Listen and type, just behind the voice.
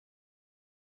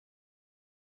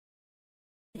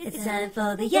It's time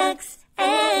for the X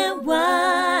and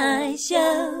Y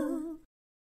Show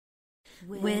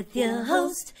with your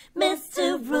host,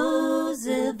 Mr.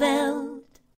 Roosevelt.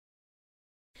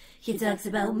 He talks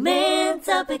about man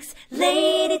topics,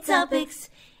 lady topics,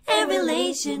 and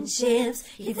relationships.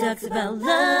 He talks about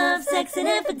love, sex, and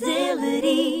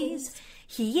infidelities.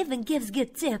 He even gives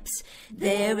good tips.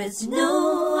 There is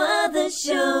no other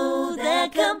show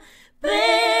that compares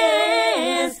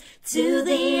to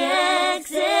the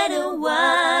X and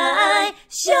Y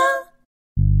Show.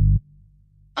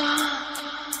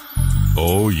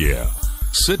 Oh yeah.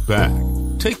 Sit back,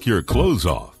 take your clothes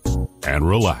off, and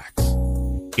relax.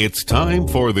 It's time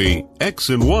for the X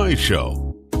and Y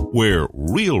Show, where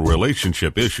real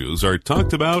relationship issues are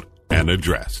talked about and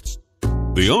addressed.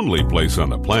 The only place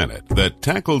on the planet that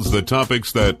tackles the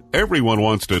topics that everyone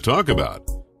wants to talk about,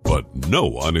 but no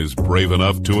one is brave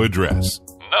enough to address.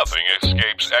 Nothing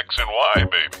escapes X and Y,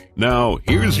 baby. Now,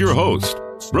 here's your host,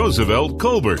 Roosevelt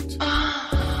Colbert.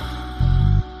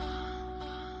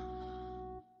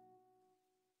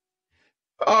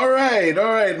 All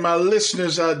right, my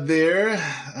listeners out there.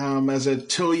 As I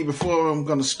told you before, I'm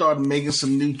going to start making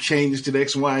some new changes to the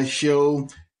X and Y Show.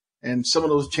 And some of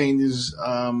those changes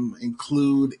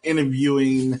include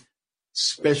interviewing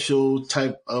special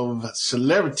type of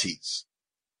celebrities.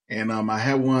 And I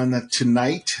have one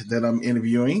tonight that I'm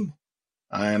interviewing.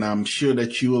 And I'm sure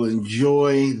that you will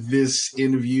enjoy this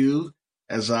interview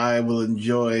as I will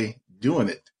enjoy doing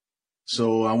it.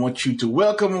 So I want you to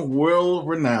welcome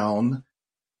world-renowned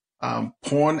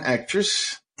porn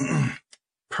actress,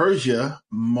 Persia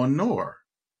Monir.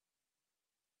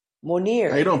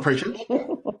 Monir. How you doing, Persia?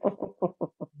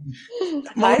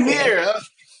 Monir.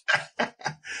 I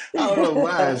don't know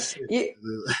why.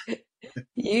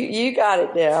 You got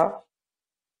it now.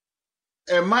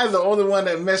 Am I the only one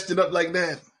that messed it up like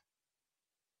that?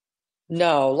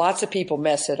 No, lots of people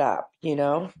mess it up,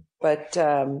 but,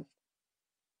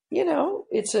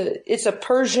 it's a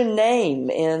Persian name.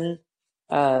 And,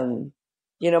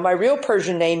 my real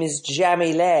Persian name is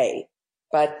Jamile.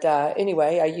 But,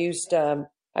 anyway,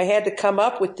 I had to come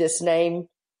up with this name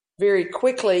very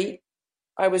quickly.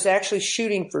 I was actually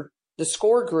shooting for the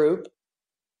Score Group,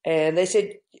 and they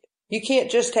said, you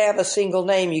can't just have a single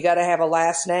name. You got to have a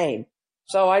last name.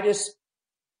 So I just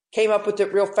came up with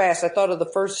it real fast. I thought of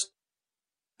the first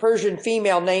Persian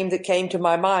female name that came to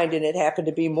my mind, and it happened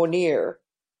to be Monir.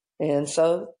 And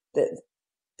so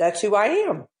that's who I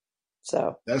am.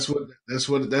 So that's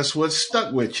what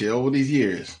stuck with you over these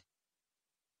years.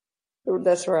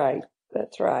 That's right.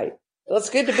 Well, it's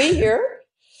good to be here.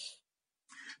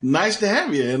 Nice to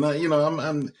have you. And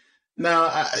I'm now.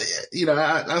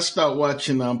 I stopped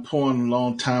watching porn a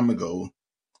long time ago,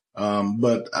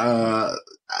 but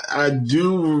I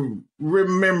do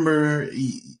remember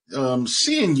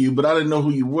seeing you, but I didn't know who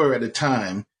you were at the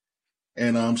time.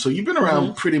 And so you've been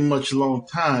around pretty much a long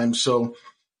time. So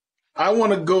I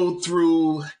want to go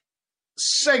through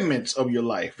segments of your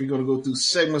life. We're going to go through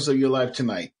segments of your life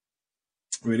tonight.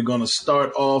 We're going to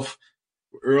start off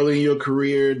early in your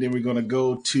career, then we're going to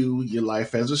go to your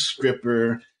life as a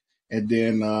stripper, and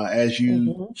then as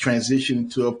you transition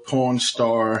into a porn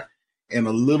star, and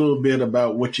a little bit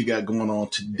about what you got going on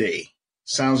today.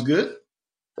 Sounds good?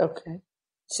 Okay.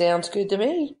 Sounds good to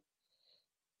me.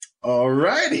 All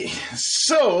righty.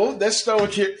 So let's start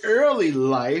with your early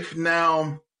life.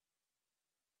 Now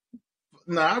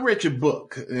I read your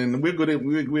book, and we'll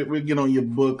get on your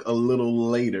book a little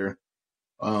later.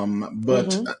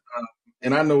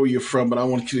 And I know where you're from, but I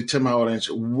want you to tell my audience,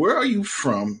 where are you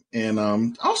from? And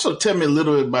also tell me a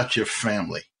little bit about your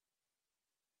family.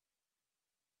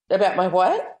 About my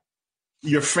what?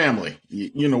 Your family.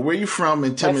 Where you from,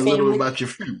 and tell me a little bit about your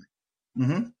family.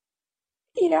 Mm-hmm.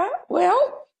 Yeah,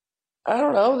 well, I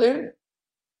don't know. They're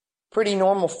pretty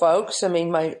normal folks. I mean,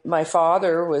 my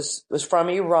father was from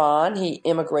Iran. He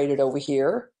immigrated over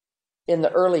here in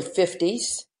the early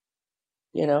 50s,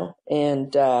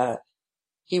 and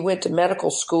he went to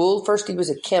medical school. First, he was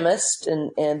a chemist,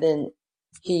 and then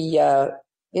he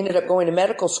ended up going to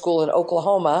medical school in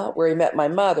Oklahoma, where he met my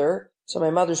mother. So my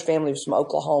mother's family was from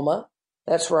Oklahoma.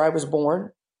 That's where I was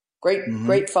born.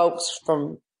 Great folks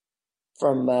from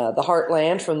the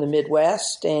heartland, from the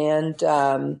Midwest, and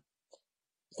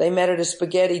they met at a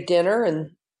spaghetti dinner,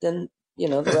 and then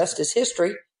the rest is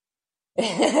history.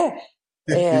 And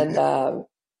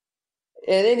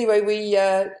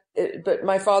anyway, but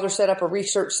my father set up a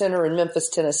research center in Memphis,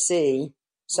 Tennessee.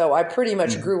 So I pretty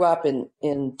much grew up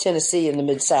in Tennessee in the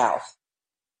Mid-South,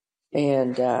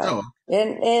 and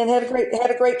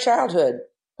had a great childhood.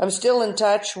 I'm still in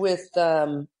touch with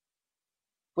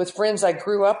friends I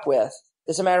grew up with.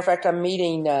 As a matter of fact, I'm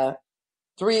meeting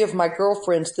 3 of my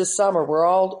girlfriends this summer.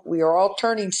 We are all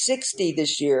turning 60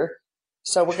 this year.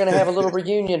 So we're going to have a little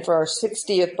reunion for our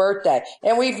 60th birthday.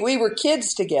 And we were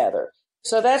kids together.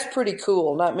 So that's pretty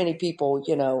cool. Not many people,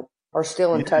 are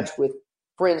still in touch with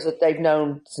friends that they've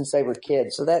known since they were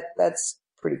kids. So that's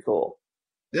pretty cool.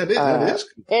 Yeah, that is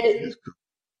cool. And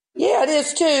yeah, it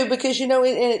is too, because, and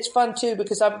it's fun too,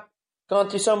 because I've gone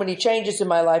through so many changes in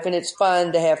my life, and it's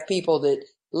fun to have people that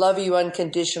love you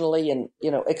unconditionally and,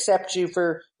 accept you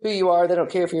for who you are. They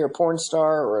don't care if you're a porn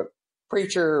star or a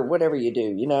preacher or whatever you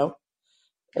do,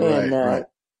 And, right.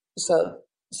 so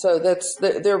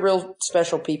they're real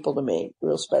special people to me,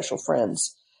 real special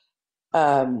friends.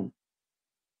 What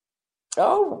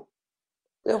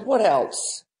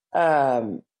else?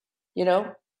 I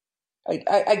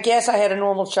guess I had a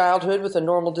normal childhood with a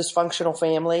normal dysfunctional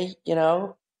family,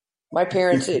 my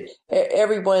parents,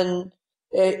 everyone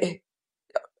that,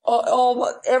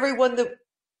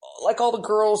 like all the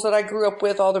girls that I grew up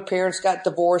with, all their parents got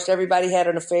divorced. Everybody had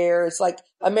an affair. It's like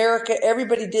America.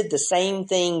 Everybody did the same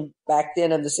thing back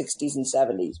then in the 60s and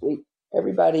 70s.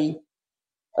 Everybody,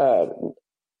 it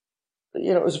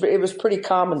was pretty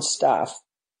common stuff.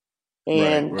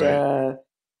 And, right.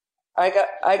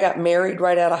 I got married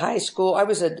right out of high school. I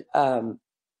was a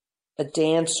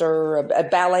dancer, a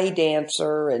ballet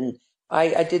dancer, and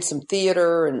I did some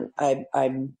theater, and I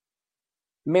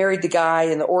married the guy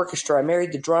in the orchestra. I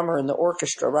married the drummer in the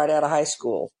orchestra right out of high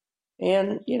school.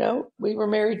 And, we were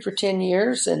married for 10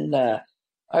 years, and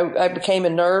I became a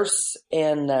nurse,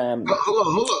 and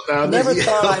hold on. Never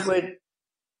thought I would.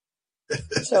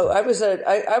 So I was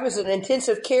an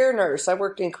intensive care nurse. I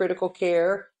worked in critical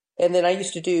care, and then I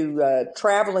used to do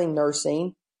traveling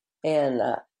nursing, and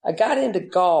I got into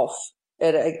golf,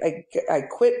 and I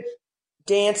quit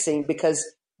dancing because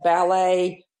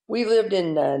ballet. We lived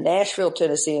in Nashville,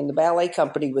 Tennessee, and the ballet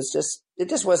company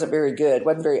just wasn't very good,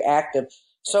 wasn't very active.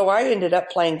 So I ended up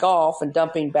playing golf and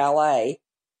dumping ballet,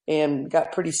 and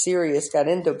got pretty serious, got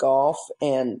into golf,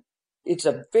 and it's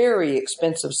a very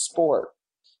expensive sport.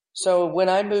 So when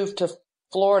I moved to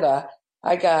Florida,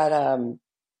 I got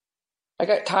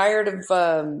tired of,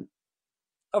 I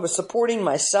was supporting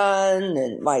my son,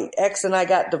 and my ex and I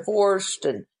got divorced,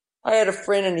 and I had a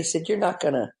friend, and he said,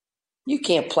 you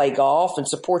can't play golf and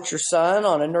support your son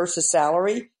on a nurse's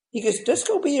salary. He goes, just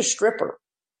go be a stripper.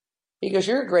 He goes,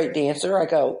 you're a great dancer. I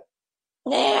go,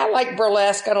 nah, I like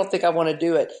burlesque. I don't think I want to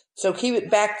do it. So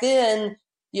back then,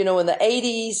 in the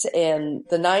 80s and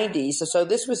the 90s. So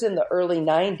this was in the early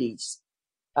 90s.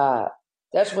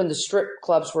 That's when the strip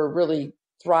clubs were really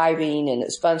thriving, and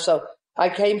it's fun. So I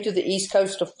came to the East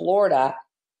Coast of Florida,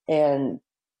 and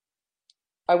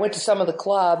I went to some of the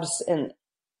clubs, and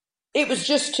it was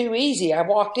just too easy. I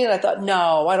walked in, I thought,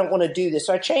 no, I don't want to do this.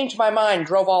 So I changed my mind,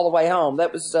 drove all the way home.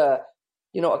 That was,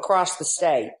 across the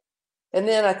state. And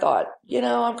then I thought,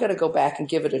 I'm going to go back and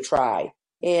give it a try.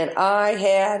 And I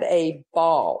had a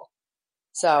ball.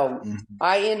 So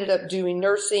I ended up doing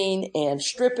nursing and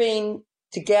stripping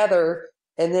together.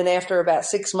 And then after about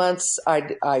 6 months,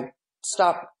 I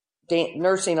stopped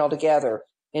nursing altogether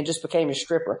and just became a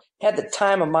stripper. Had the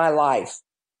time of my life.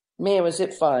 Man, was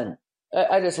it fun.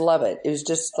 I just love it. It was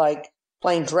just like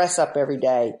playing dress up every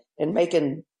day and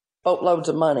making boatloads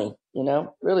of money,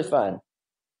 really fun.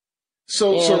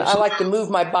 So I like to move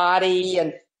my body,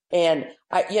 and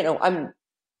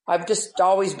I've just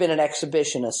always been an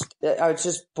exhibitionist. I was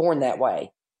just born that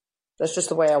way. That's just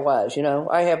the way I was,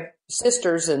 I have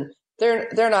sisters, and they're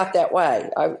not that way.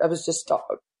 I was just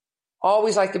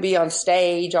always like to be on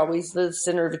stage, always the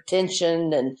center of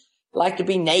attention, and like to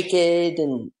be naked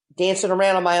and dancing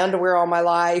around in my underwear all my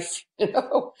life,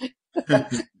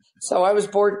 So I was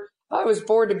born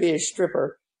to be a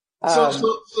stripper. So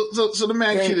let me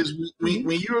ask you this: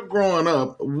 when you were growing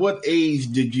up, what age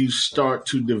did you start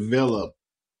to develop,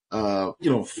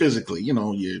 physically?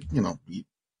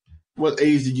 What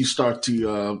age did you start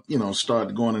to,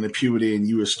 start going into puberty, and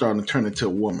you were starting to turn into a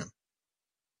woman?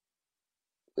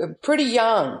 Pretty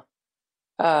young,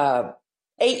 8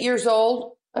 years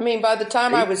old. I mean, by the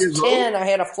time I was 10, I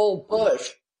had a full bush.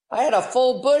 I had a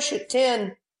full bush at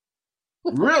 10.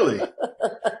 Really?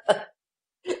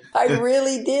 I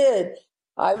really did.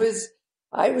 I was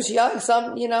young.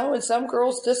 And some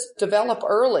girls just develop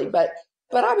early, but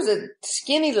I was a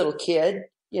skinny little kid,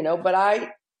 but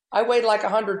I weighed like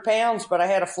 100 pounds, but I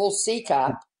had a full C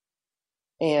cup.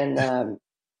 And, I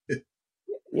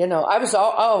was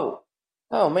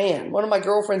oh man, one of my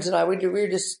girlfriends and I, we were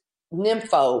just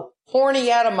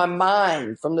horny out of my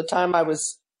mind from the time I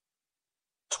was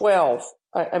 12.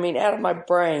 I mean, out of my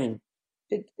brain.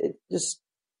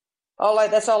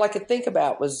 That's all I could think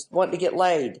about was wanting to get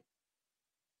laid.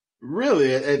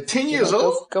 Really? At 10 years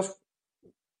old?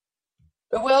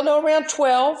 Well, no, around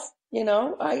 12.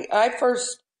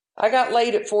 I got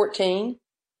laid at 14,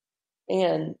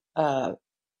 and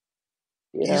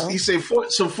You say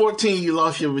so 14 you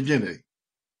lost your virginity.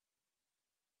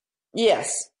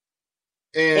 Yes.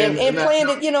 And planned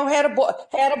it, had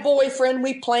a boyfriend.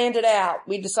 We planned it out.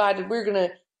 We decided we're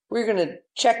gonna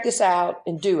check this out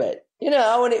and do it. And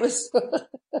it was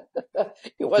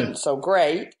it wasn't so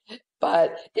great,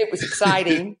 but it was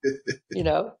exciting.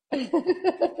 Now,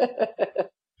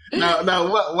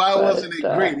 why wasn't it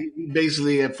great? He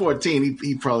basically at 14,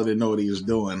 he probably didn't know what he was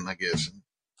doing, I guess.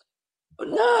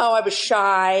 No, I was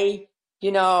shy.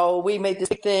 We made this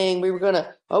big thing. We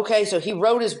were so he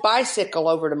rode his bicycle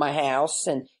over to my house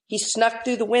and he snuck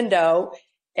through the window.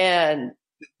 And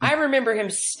I remember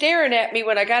him staring at me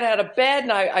when I got out of bed,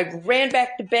 and I ran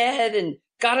back to bed and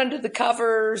got under the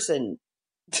covers, and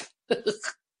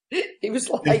he's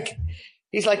like,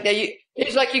 you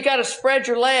got to spread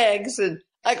your legs. And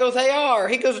I go, they are.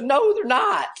 He goes, no, they're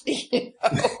not.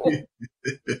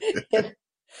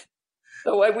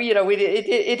 So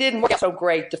it didn't work so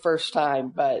great the first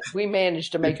time, but we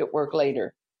managed to make it work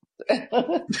later.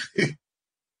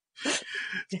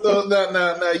 So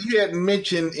now you had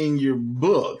mentioned in your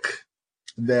book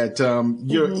that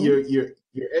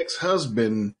your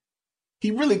ex-husband, he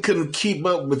really couldn't keep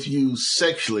up with you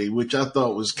sexually, which I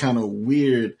thought was kind of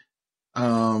weird.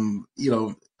 I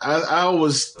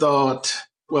always thought,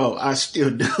 well, I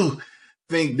still do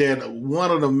think that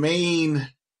one of the main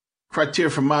criteria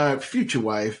for my future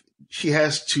wife, she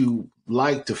has to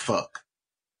like to fuck,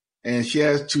 and she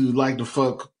has to like to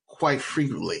fuck quite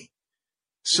frequently.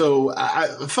 So I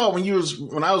thought when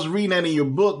I was reading that in your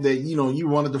book that, you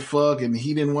wanted to fuck and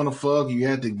he didn't want to fuck, you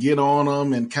had to get on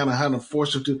him and kind of how to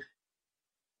force him to.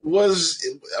 Was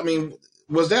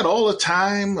that all the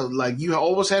time? Like you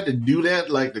always had to do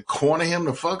that, like to corner him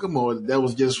to fuck him, or that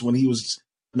was just when he was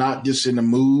not just in the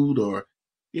mood, or,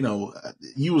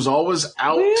 you was always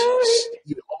out,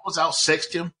 you always out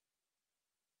sexed him?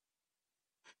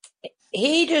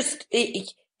 He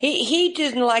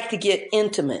didn't like to get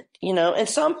intimate, and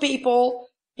some people,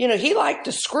 he liked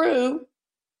to screw,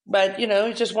 but,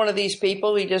 he's just one of these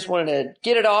people. He just wanted to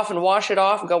get it off and wash it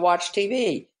off and go watch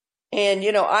TV. And,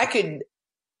 I could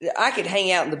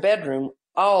hang out in the bedroom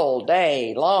all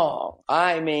day long.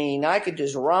 I mean, I could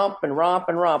just romp and romp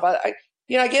and romp. I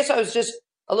guess I was just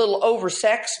a little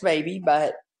oversexed maybe,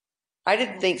 but I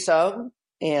didn't think so.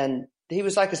 And he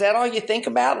was like, is that all you think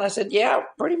about? And I said, yeah,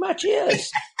 pretty much is.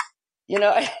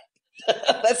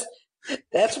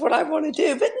 That's what I want to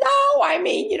do. But no, I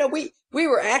mean, we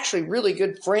were actually really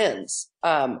good friends.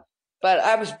 But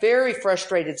I was very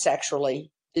frustrated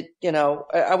sexually.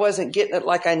 I wasn't getting it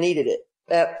like I needed it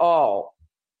at all.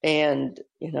 And,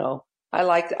 I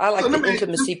like the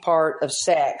intimacy part of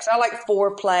sex. I like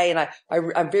foreplay, and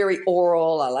I'm very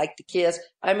oral. I like to kiss.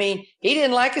 I mean, he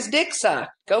didn't like his dick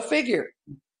sucked. Go figure.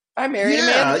 I married a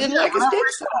man that didn't like his dick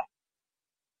sucked.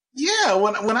 Yeah,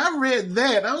 when I read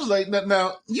that, I was like,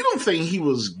 now you don't think he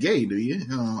was gay, do you?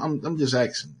 I'm just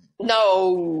asking.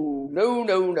 No,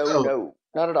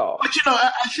 not at all. But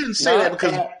I shouldn't say that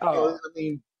because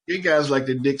gay guys like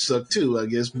their dick sucked too, I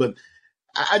guess. But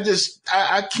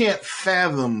I can't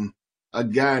fathom a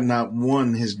guy not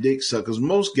wanting his dick sucked, because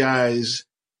most guys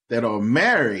that are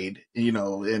married,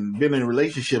 and been in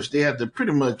relationships, they have to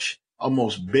pretty much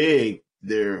almost beg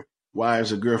their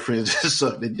wives or girlfriends to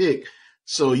suck their dick.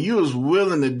 So you was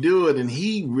willing to do it, and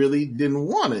he really didn't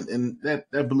want it, and that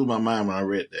blew my mind when I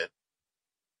read that.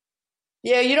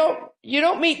 Yeah, you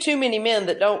don't meet too many men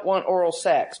that don't want oral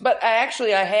sex, but I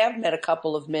have met a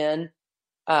couple of men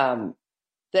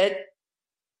that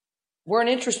weren't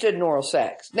interested in oral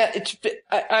sex. Now,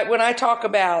 when I talk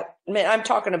about men, I'm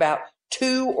talking about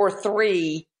 2 or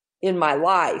 3 in my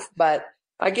life, but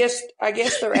I guess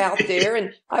they're out there,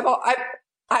 and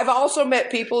I've also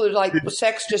met people who like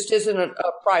sex just isn't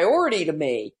a priority to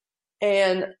me.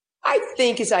 And I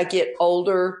think as I get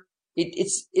older,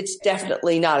 it's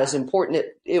definitely not as important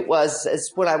it was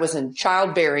as when I was in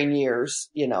childbearing years,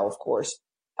 of course.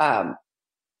 And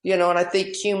I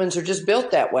think humans are just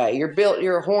built that way.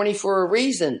 You're horny for a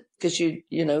reason, because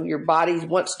your body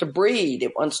wants to breed.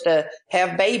 It wants to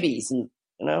have babies, and,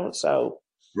 so.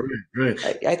 Right.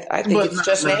 I think it's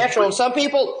just natural. And some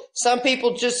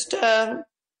people just, are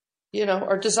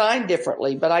designed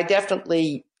differently, but I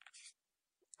definitely,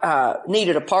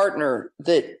 needed a partner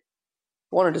that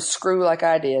wanted to screw like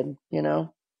I did,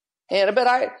 but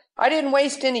I didn't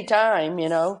waste any time,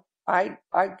 I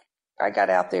got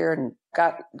out there and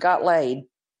got laid.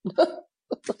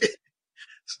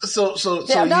 So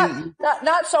you.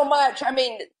 not so much. I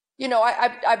mean, you know,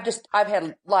 I've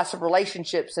had lots of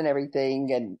relationships and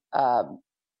everything,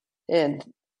 and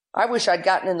I wish I'd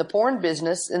gotten in the porn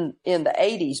business in the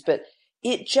 80s, but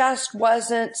it just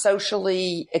wasn't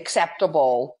socially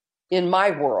acceptable in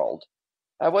my world.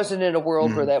 I wasn't in a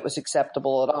world where that was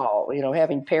acceptable at all, you know,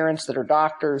 having parents that are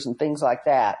doctors and things like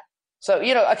that. So,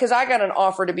 you know, because I got an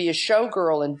offer to be a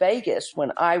showgirl in Vegas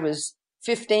when I was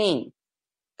 15,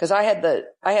 because I had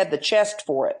the chest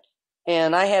for it.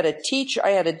 And I had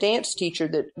a dance teacher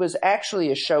that was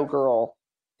actually a showgirl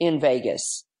in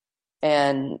Vegas.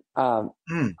 And I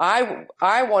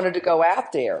wanted to go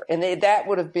out there, and that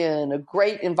would have been a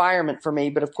great environment for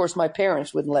me. But of course, my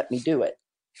parents wouldn't let me do it,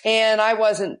 and I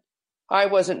wasn't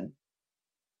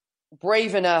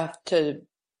brave enough to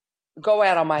go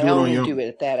out on my own and do it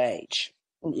at that age.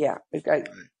 Yeah,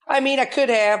 I mean, I could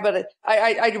have, but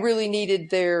I really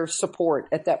needed their support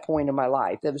at that point in my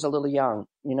life. I was a little young,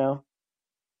 you know.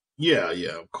 Yeah,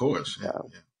 of course. Yeah.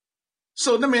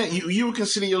 So, man, you would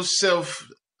consider yourself.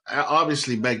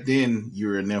 Obviously, back then you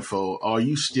were a nympho. Are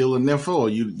you still a nympho, or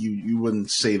you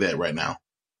wouldn't say that right now?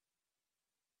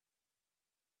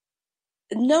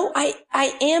 No, I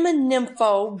am a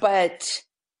nympho, but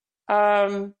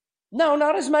no,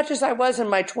 not as much as I was in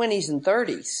my 20s and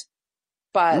 30s.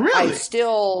 But really? I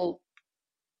still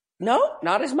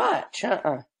not as much.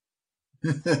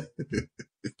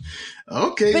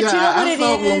 Okay, but yeah, you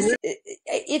know what it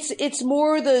is? It's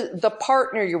more the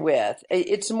partner you're with.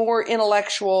 It's more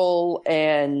intellectual,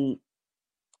 and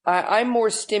I'm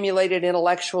more stimulated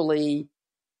intellectually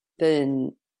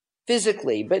than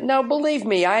physically. But no, believe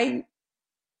me, I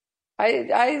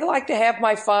like to have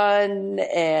my fun,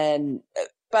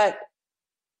 but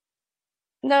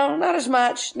no, not as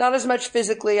much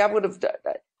physically. I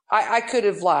could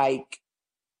have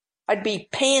I'd be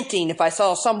panting if I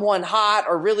saw someone hot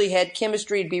or really had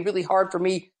chemistry. It'd be really hard for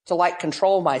me to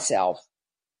control myself.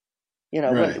 You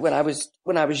know, right. when I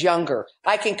was younger,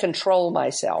 I can control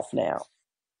myself now.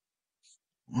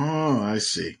 Oh, I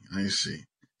see.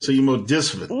 So you're more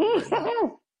disciplined. Right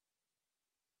now.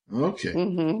 Okay.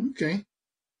 Mm-hmm. Okay.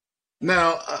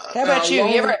 Now, how about you?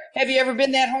 Have you ever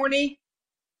been that horny?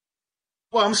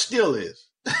 Well, I'm still is.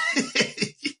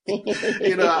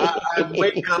 You know, I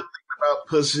wake up about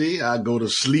pussy. I go to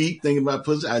sleep thinking about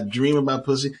pussy. I dream about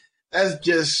pussy. That's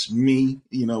just me,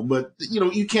 you know. But, you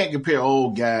know, you can't compare all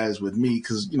guys with me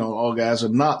because, you know, all guys are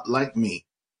not like me.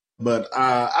 But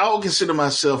I would consider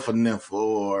myself a nympho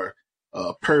or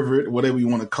a pervert, whatever you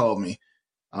want to call me.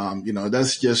 You know,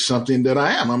 that's just something that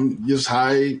I am. I'm just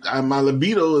high. My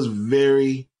libido is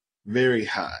very, very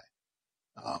high.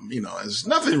 You know, there's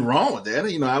nothing wrong with that.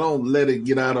 You know, I don't let it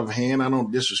get out of hand. I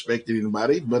don't disrespect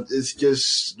anybody, but it's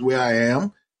just the way I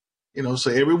am. You know,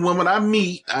 so every woman I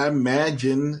meet, I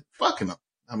imagine fucking them.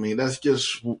 I mean, that's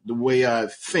just the way I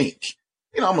think.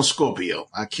 You know, I'm a Scorpio.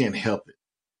 I can't help it.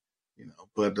 You know,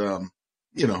 but,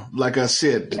 you know, like I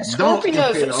said,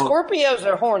 Scorpios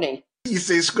are horny. You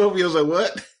say Scorpios are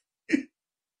what?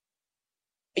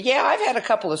 Yeah, I've had a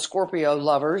couple of Scorpio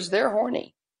lovers. They're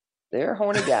horny. They're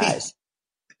horny guys.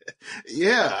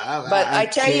 Yeah, but I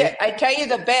tell you,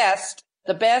 the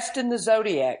best in the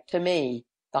zodiac to me,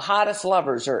 the hottest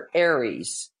lovers are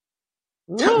Aries.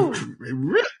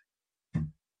 Really?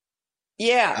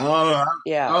 Yeah. I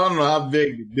don't know how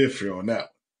big the differ on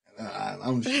that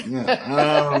one.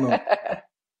 I don't know.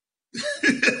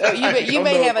 You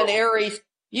may have an Aries.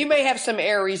 You may have some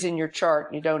Aries in your chart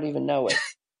and you don't even know it.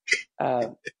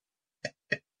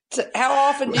 So how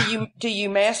often do you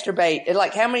masturbate?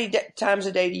 Like, how many times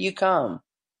a day do you come?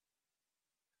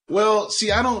 Well, see,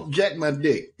 I don't jack my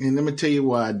dick, and let me tell you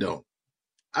why I don't.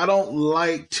 I don't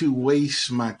like to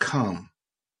waste my cum.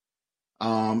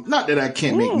 Not that I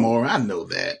can't make more. I know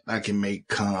that I can make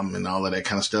cum and all of that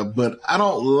kind of stuff, but I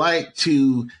don't like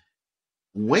to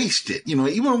waste it. You know,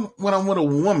 even when I'm with a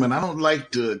woman, I don't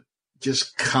like to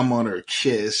just cum on her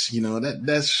chest. You know,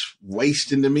 that's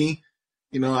wasting to me.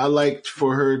 You know, I like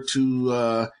for her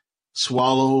to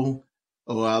swallow,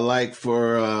 or I like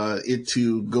for it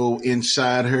to go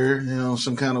inside her, you know,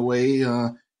 some kind of way, you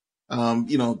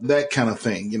know, that kind of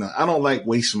thing. You know, I don't like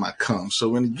wasting my cum. So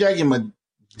when jacking my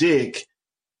dick,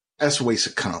 that's a waste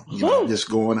of cum. You know, just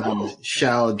going out and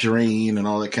shower, drain, and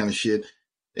all that kind of shit.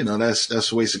 You know,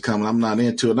 that's a waste of cum. I'm not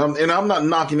into it. I'm not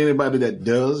knocking anybody that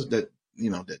does that. You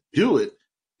know, that do it.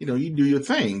 You know, you do your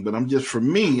thing, but for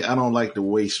me, I don't like to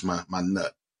waste my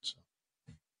nut. So.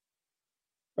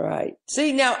 Right.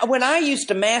 See, now, when I used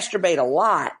to masturbate a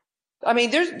lot, I mean,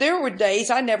 there were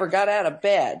days I never got out of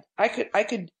bed. I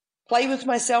could play with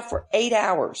myself for 8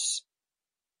 hours.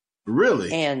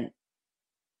 Really? And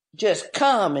just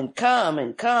come and come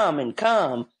and come and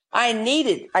come. I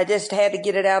just had to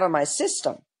get it out of my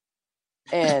system.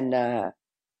 And now,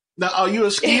 are you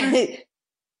a skeeter?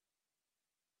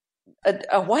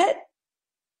 A what?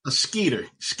 A skeeter.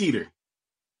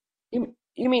 You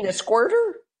mean a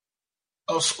squirter?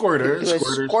 Oh, squirter.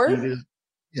 Squirt?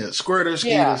 Yeah, squirter,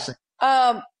 skeeter.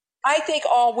 Yeah. I think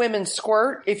all women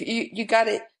squirt. If you got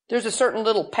it, there's a certain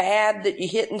little pad that you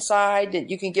hit inside that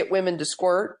you can get women to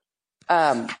squirt.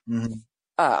 I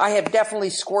have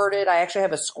definitely squirted. I actually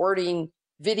have a squirting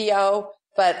video,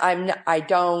 but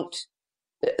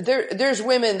there's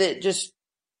women that just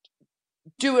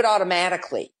do it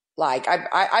automatically. Like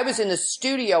I was in the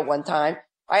studio one time.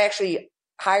 I actually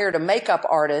hired a makeup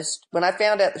artist. When I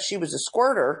found out that she was a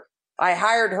squirter, I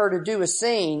hired her to do a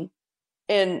scene,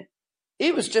 and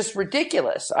it was just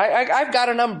ridiculous. I've got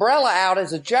an umbrella out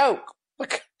as a joke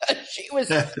because she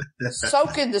was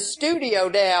soaking the studio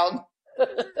down.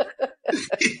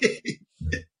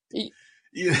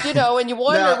 You know, and you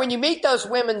wonder when you meet those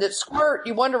women that squirt,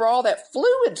 you wonder where all that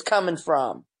fluid's coming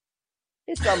from.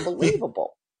 It's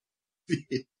unbelievable.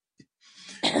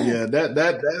 Yeah,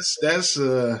 that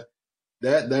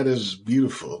is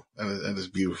beautiful. That is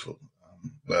beautiful.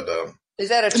 But is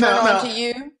that a turn on to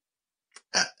you?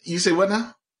 You say what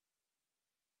now?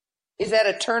 Is that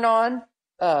a turn on?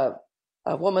 A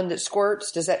woman that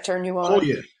squirts, does that turn you on? Oh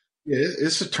yeah,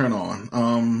 it's a turn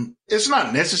on. It's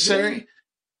not necessary,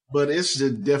 but it's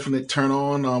a definite turn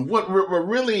on. What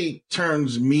really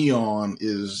turns me on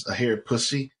is a hairy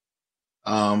pussy.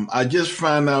 I just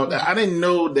found out, I didn't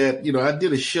know that, I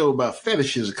did a show about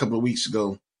fetishes a couple of weeks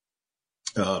ago.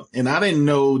 And I didn't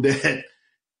know that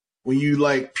when you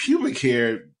like pubic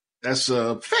hair, that's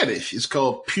a fetish. It's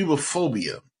called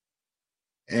pubophobia.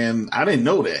 And I didn't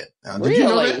know that. Did you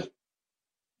know that?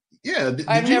 Yeah.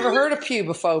 I've never heard of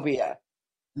pubophobia.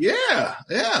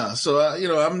 Yeah. So,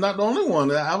 I'm not the only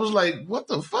one. I was like, what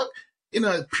the fuck?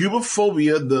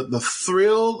 Pubophobia, the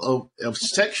thrill of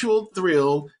sexual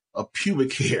thrill of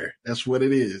pubic hair. That's what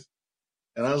it is.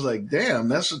 And I was like, damn,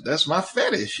 that's my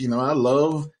fetish. I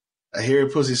love a hairy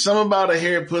pussy. Something about a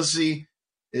hairy pussy,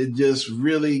 it just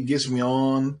really gets me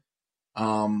on.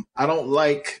 I don't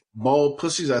like bald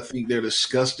pussies. I think they're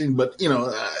disgusting, but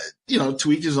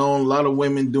to each his own. A lot of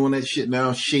women doing that shit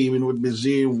now, shaving with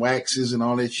Brazilian waxes and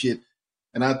all that shit.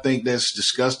 And I think that's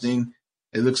disgusting.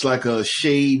 It looks like a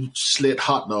shaved slit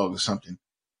hot dog or something.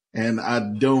 And I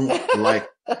don't like,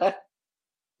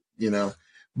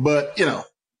 but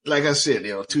like I said,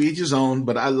 to each his own,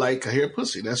 but I like a hairy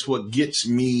pussy. That's what gets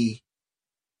me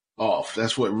off.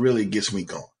 That's what really gets me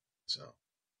going. So.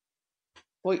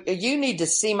 Well, you need to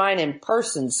see mine in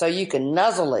person so you can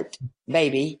nuzzle it,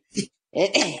 baby.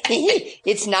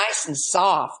 It's nice and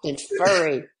soft and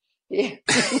furry. Yeah,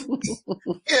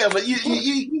 but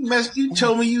you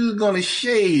told me you were going to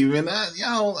shave, and I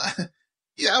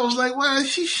was like, why is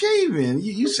she shaving?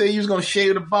 You say you was going to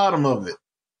shave the bottom of it.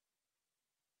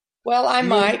 Well, I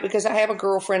might, because I have a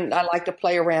girlfriend I like to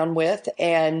play around with,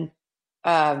 and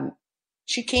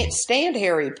she can't stand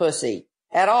hairy pussy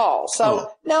at all. So,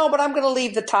 no, but I'm going to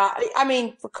leave the top. I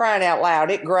mean, for crying out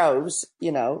loud, it grows,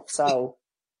 so.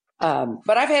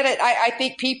 But I've had it. I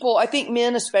think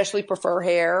men especially prefer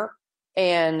hair,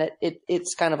 and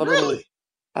it's kind of a really?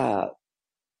 Little,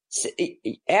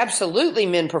 absolutely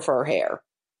men prefer hair.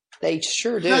 They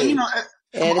sure do. Now,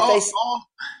 and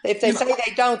if they say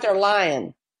they don't, they're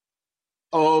lying.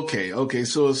 Oh, okay.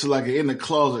 So it's like an in the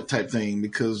closet type thing,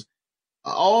 because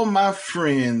all my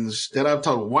friends that I've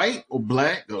talked, white or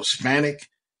black or Hispanic,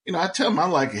 I tell them I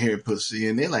like a hairy pussy,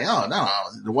 and they're like, oh, no,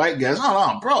 the white guys,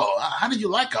 oh, no, bro, how did you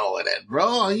like all of that,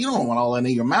 bro? You don't want all that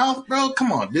in your mouth, bro.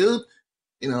 Come on, dude.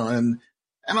 And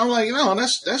I'm like,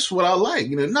 that's what I like.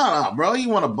 No, bro, you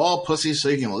want a bald pussy so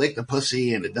you can lick the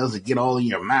pussy and it doesn't get all in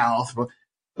your mouth, bro.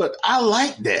 But I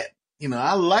like that.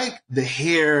 I like the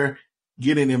hair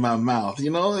getting in my mouth.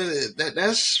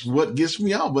 That's what gets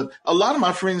me off. But a lot of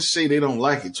my friends say they don't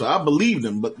like it, so I believe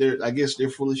them. But I guess they're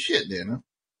full of shit, then. Huh?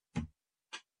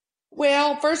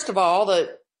 Well, first of all,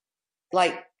 the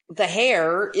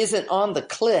hair isn't on the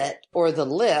clit or the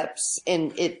lips,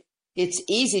 and it's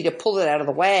easy to pull it out of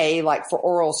the way, like for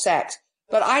oral sex.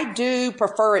 But I do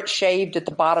prefer it shaved at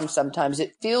the bottom sometimes.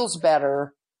 It feels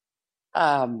better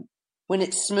when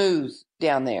it's smooth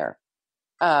down there.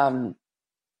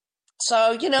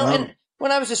 So, and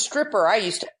when I was a stripper, I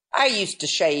used to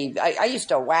shave. I used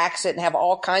to wax it and have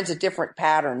all kinds of different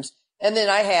patterns. And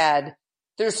then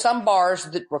there's some bars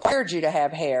that required you to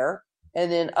have hair,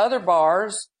 and then other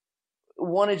bars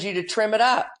wanted you to trim it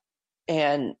up.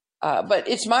 And, but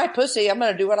it's my pussy. I'm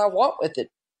going to do what I want with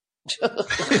it.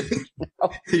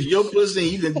 It's your pussy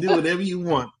and you can do whatever you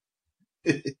want.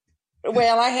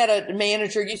 Well, I had a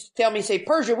manager used to tell me, say,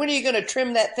 Persia, when are you going to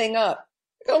trim that thing up?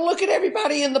 I go, look at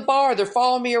everybody in the bar. They're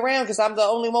following me around because I'm the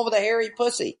only one with a hairy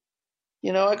pussy.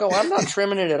 I go, I'm not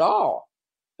trimming it at all.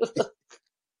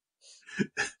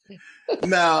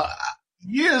 Now,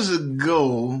 years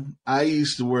ago, I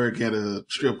used to work at a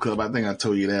strip club. I think I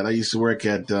told you that. I used to work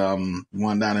at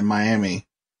one down in Miami.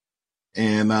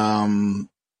 And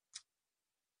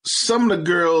some of the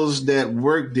girls that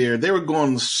worked there, they were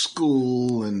going to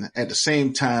school and at the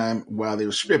same time while they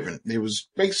were stripping. They was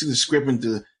basically stripping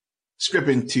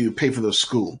to pay for their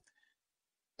school.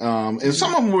 And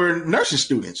some of them were nursing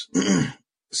students.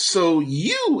 So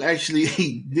you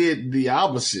actually did the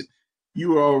opposite.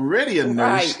 You were already a nurse,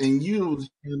 right, and you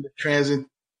transitioned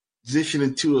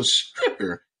into a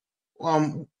stripper.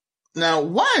 Now,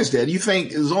 why is that? Do you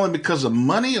think it was only because of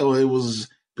money, or it was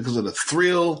because of the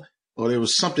thrill, or there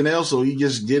was something else, or you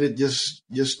just did it just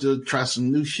to try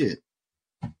some new shit?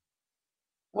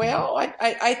 Well,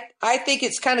 I think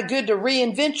it's kind of good to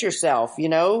reinvent yourself,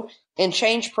 and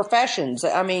change professions.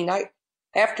 I mean, I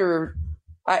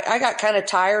got kind of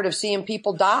tired of seeing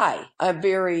people die. I'm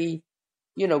very,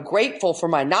 grateful for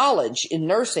my knowledge in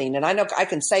nursing, and I know I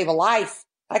can save a life.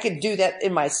 I could do that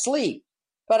in my sleep,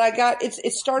 but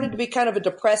it started to be kind of a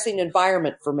depressing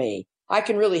environment for me. I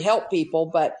can really help people,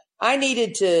 but I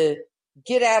needed to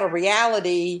get out of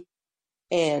reality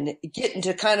and get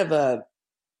into kind of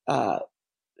a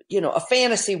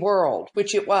fantasy world,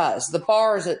 which it was. The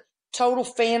bar is a total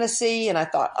fantasy. And I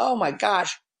thought, oh my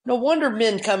gosh, no wonder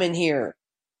men come in here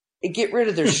and get rid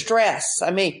of their stress.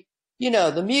 I mean,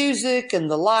 the music and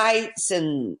the lights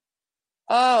and,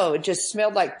 it just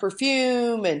smelled like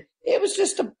perfume, and it was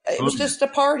just a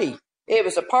party. It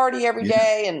was a party every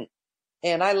day.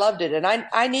 And I loved it. And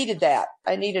I needed that.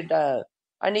 I needed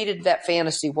that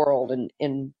fantasy world.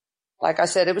 And like I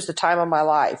said, it was the time of my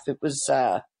life. It was,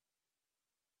 the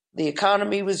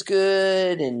economy was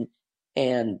good, and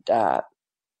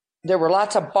there were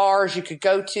lots of bars you could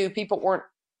go to. People weren't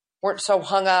so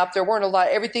hung up. There weren't a lot.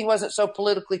 Everything wasn't so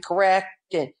politically correct,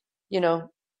 and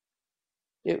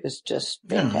it was just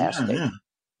fantastic. Yeah.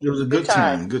 It was a good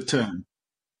time. Good time.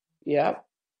 Yeah.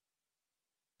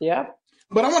 Yeah.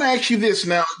 But I want to ask you this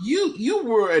now. You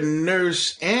were a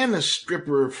nurse and a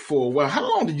stripper for a while. How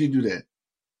long did you do that?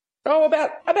 Oh,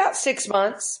 about 6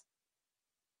 months.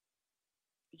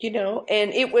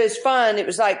 And it was fun. It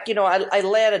was like, I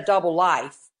led a double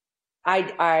life.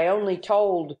 I only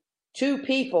told 2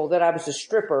 people that I was a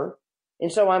stripper.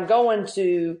 And so I'm going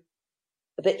to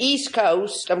the East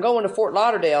Coast. I'm going to Fort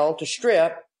Lauderdale to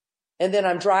strip. And then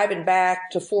I'm driving back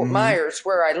to Fort Myers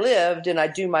where I lived, and I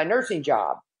do my nursing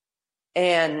job.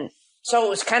 And so it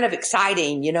was kind of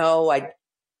exciting.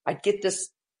 I'd get this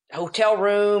hotel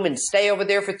room and stay over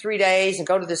there for 3 days and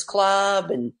go to this club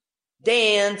and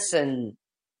dance, and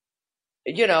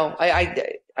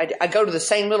I go to the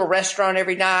same little restaurant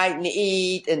every night and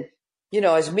eat, and,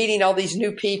 I was meeting all these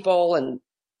new people. And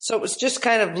so it was just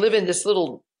kind of living this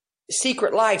little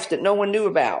secret life that no one knew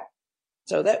about.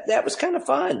 So that was kind of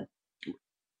fun.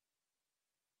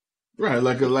 Right.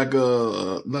 Like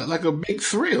a big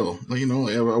thrill,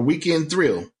 a weekend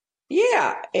thrill.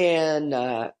 Yeah. And,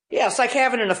 it's like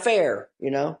having an affair,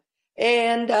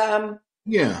 and,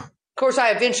 yeah, of course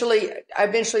I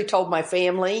eventually told my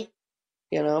family,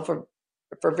 for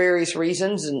various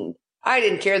reasons. And I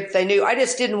didn't care that they knew. I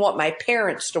just didn't want my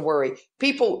parents to worry.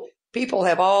 People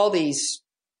have all these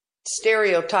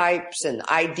stereotypes and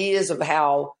ideas of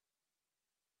how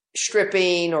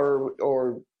stripping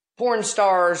or porn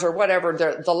stars or whatever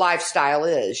the lifestyle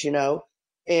is,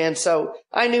 And so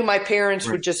I knew my parents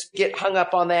would just get hung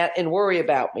up on that and worry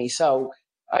about me. So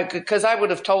because I would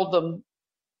have told them,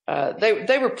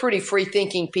 they were pretty free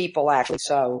thinking people, actually.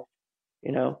 So,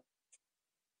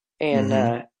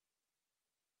 and,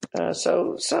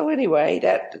 so anyway,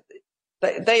 that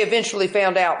they eventually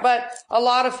found out, but a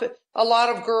lot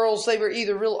of girls, they were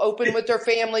either real open with their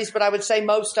families, but I would say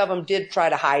most of them did try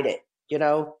to hide it.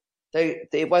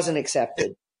 It wasn't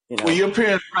accepted. When your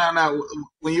parents found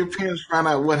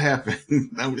out what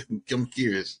happened, I'm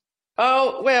curious.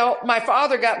 Oh, well, my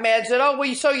father got mad and said, oh,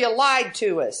 well, so you lied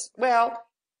to us. Well,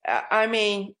 I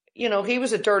mean, he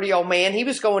was a dirty old man. He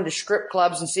was going to strip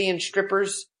clubs and seeing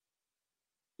strippers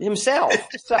himself.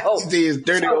 So he's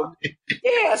dirty old man.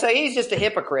 Yeah, so he's just a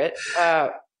hypocrite.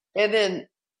 And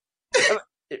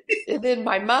then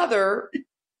my mother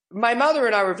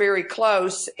and I were very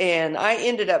close, and I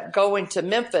ended up going to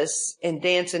Memphis and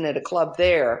dancing at a club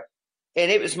there. And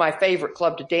it was my favorite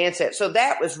club to dance at. So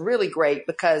that was really great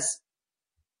because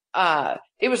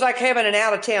it was like having an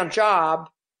out of town job,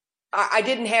 I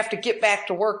didn't have to get back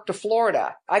to work to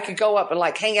Florida. I could go up and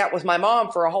like hang out with my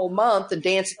mom for a whole month and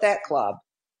dance at that club.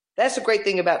 That's the great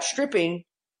thing about stripping.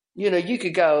 You know, you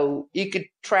could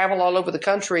travel all over the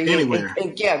country Anywhere.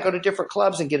 and go to different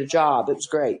clubs and get a job. It was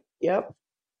great. Yep.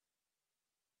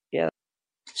 Yeah.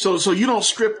 So you don't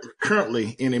strip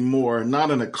currently anymore,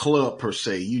 not in a club per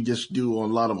se. You just do a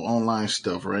lot of online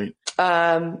stuff, right?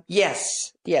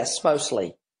 Yes,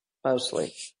 mostly.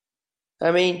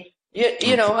 I mean,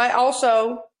 you know, I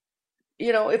also,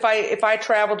 you know, if I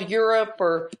travel to Europe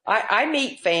or I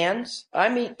meet fans, I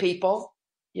meet people,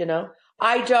 you know,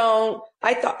 I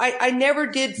never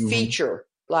did feature,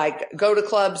 like go to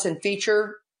clubs and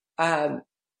feature. I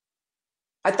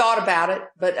thought about it,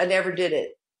 but I never did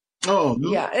it. Oh,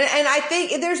 no. Yeah. And I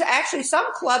think there's actually some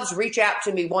clubs reach out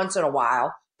to me once in a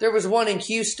while. There was one in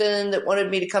Houston that wanted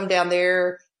me to come down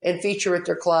there and feature at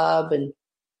their club. And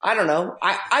I don't know.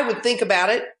 I would think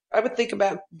about it. I would think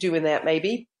about doing that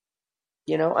maybe.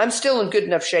 You know, I'm still in good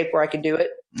enough shape where I can do it.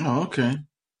 Oh, okay.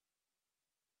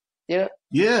 Yeah.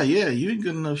 Yeah. You're in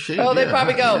good enough shape. Oh, they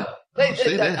probably go.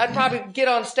 Yeah. I'd probably get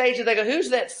on stage and they go, "Who's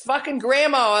that fucking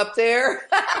grandma up there?"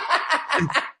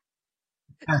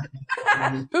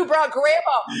 Who brought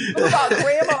grandma? Who brought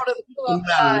grandma to the club?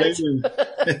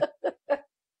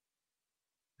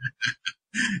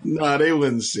 No, they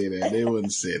wouldn't say that. They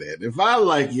wouldn't say that. If I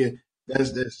like you,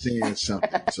 that's saying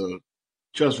something. So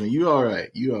trust me, you all right.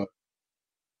 You are.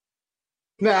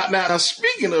 Now,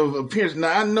 speaking of appearance,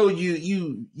 now I know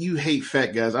you hate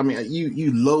fat guys. I mean,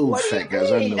 you loathe fat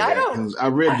guys. I know that. 'Cause I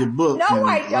read your book. No,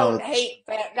 I don't hate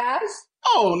fat guys.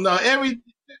 Oh no,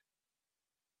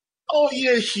 Oh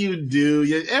yes, you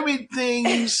do. Everything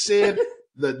you said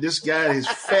that this guy, his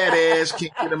fat ass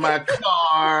can't get in my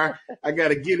car. I got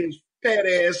to get his fat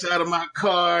ass out of my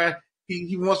car.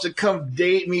 He wants to come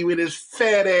date me with his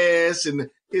fat ass and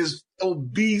his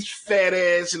obese fat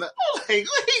ass. And I was like,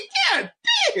 God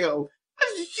damn,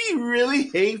 she really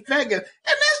hate fat guys. And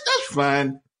that's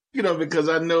fine, you know, because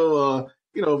I know,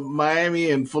 you know,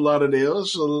 Miami and Fort Lauderdale.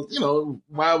 So, you know,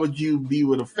 why would you be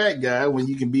with a fat guy when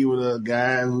you can be with a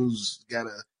guy who's got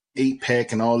a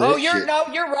 8-pack and all that shit? No,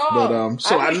 you're wrong. But,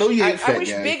 so I know you hate fat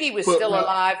guys. I wish Biggie was still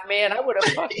alive, man. I would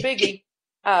have fucked Biggie.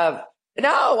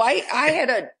 No,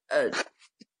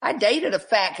 I dated a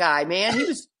fat guy, man.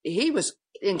 He was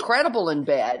incredible in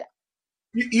bed.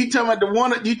 You talking about the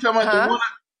one? You talking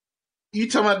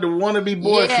about the wannabe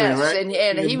boyfriend, right?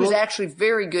 And he was actually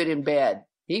very good in bed.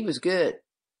 He was good.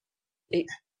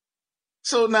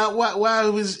 So now, why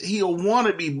was he a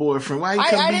wannabe boyfriend? Why he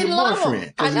couldn't be your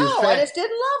boyfriend? I know. I just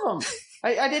didn't love him.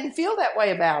 I didn't feel that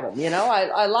way about him. You know,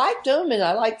 I liked him and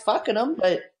I liked fucking him,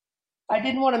 but I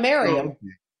didn't want to marry him.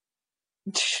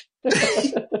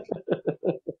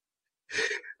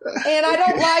 And I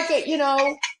don't like it, you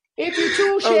know. If your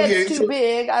tool shed's too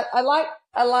big, I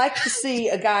like to see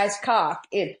a guy's cock.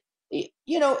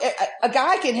 You know, a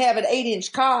guy can have an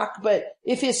 8-inch cock, but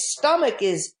if his stomach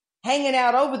is hanging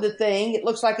out over the thing, it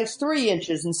looks like it's 3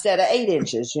 inches instead of 8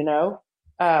 inches, you know?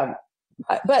 But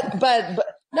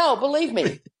no, believe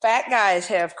me, fat guys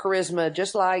have charisma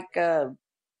just like,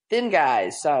 thin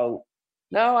guys. So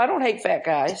no, I don't hate fat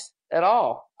guys at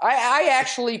all. I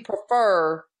actually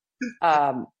prefer,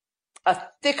 a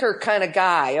thicker kind of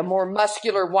guy, a more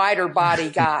muscular, wider body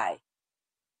guy.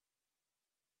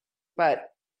 But.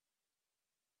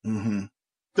 Mm-hmm.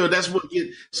 So that's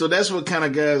what kind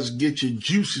of guys get your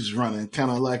juices running,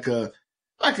 kind of like a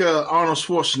Arnold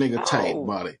Schwarzenegger type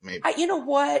body, maybe. You know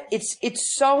what?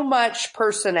 It's so much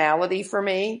personality for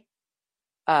me.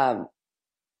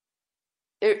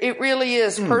 It really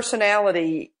is.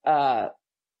 Personality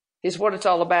is what it's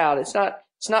all about. It's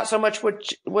not so much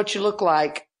what you look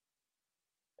like.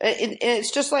 And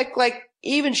it's just like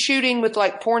even shooting with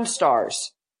like porn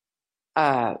stars.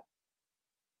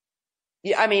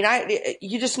 Yeah, I mean,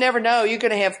 you just never know. You're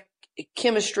going to have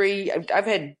chemistry. I've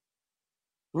had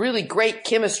really great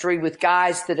chemistry with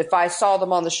guys that if I saw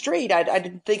them on the street, I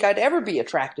didn't think I'd ever be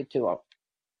attracted to them,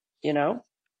 you know?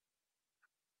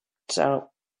 So.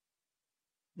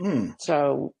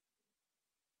 So.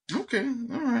 Okay.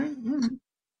 All right.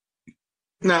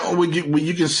 Now, would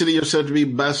you consider yourself to be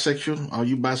bisexual? Are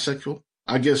you bisexual?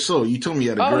 I guess so. You told me you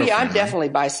had a girlfriend. Oh yeah, I'm definitely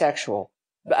bisexual.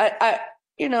 But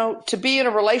you know, to be in a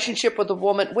relationship with a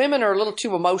woman, women are a little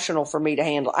too emotional for me to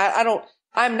handle.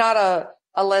 I'm not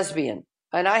a lesbian,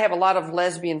 and I have a lot of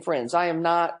lesbian friends. I'm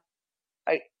not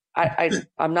a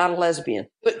lesbian,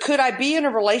 but could I be in a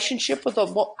relationship with a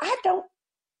woman?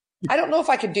 I don't know if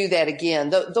I could do that again.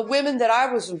 The women that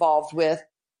I was involved with,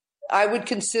 I would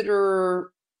consider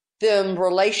them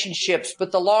relationships,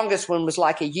 but the longest one was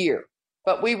like a year.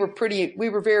 but we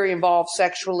were very involved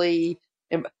sexually,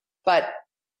 but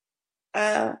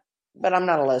I'm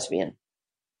not a lesbian.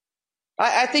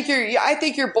 I think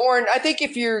you're born. I think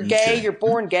if you're gay, you're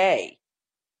born gay.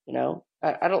 You know,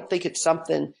 I don't think it's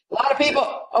something a lot of people.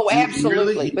 Oh,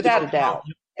 absolutely, really? without a doubt,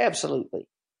 absolutely,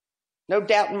 no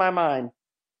doubt in my mind.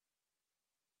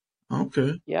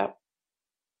 Okay. Yep.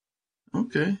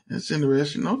 Okay, that's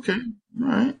interesting. Okay, all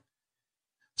right.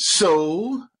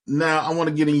 So now I want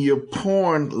to get in your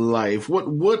porn life. What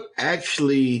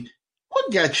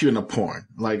got you into porn?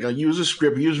 Like you was a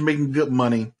stripper, you was making good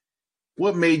money.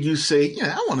 What made you say,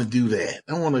 yeah, I want to do that?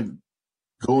 I want to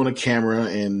go on a camera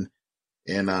and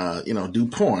do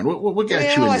porn. What got you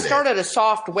into that? I started a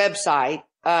soft website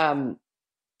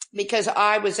because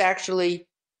I was actually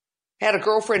had a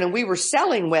girlfriend and we were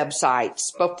selling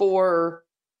websites before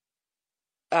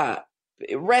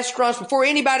restaurants, before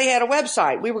anybody had a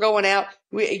website. We were going out,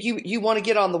 you want to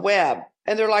get on the web.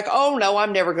 And they're like, oh no,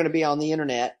 I'm never going to be on the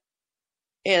internet.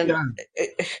 And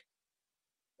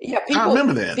people, I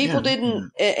remember that. People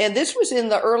didn't, and this was in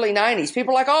the early 90s.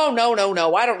 People were like, oh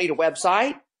no, I don't need a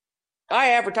website.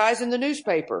 I advertise in the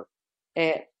newspaper.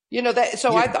 And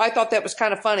I thought that was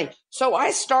kind of funny. So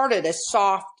I started a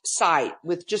soft site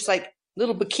with just like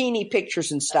little bikini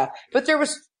pictures and stuff. But there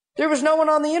was no one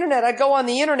on the internet. I'd go on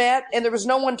the internet and there was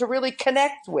no one to really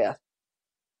connect with,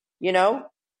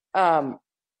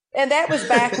 and that was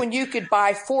back when you could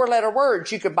buy 4-letter words.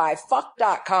 You could buy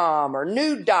fuck.com or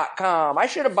nude.com. I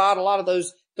should have bought a lot of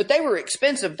those, but they were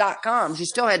expensive .coms. You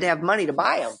still had to have money to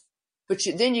buy them, but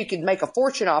then you could make a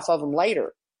fortune off of them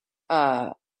later.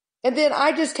 And then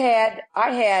I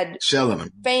had selling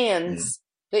them fans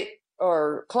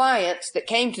or clients that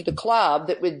came to the club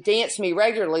that would dance me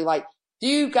regularly. Like,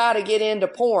 you got to get into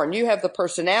porn. You have the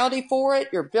personality for it.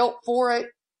 You're built for it.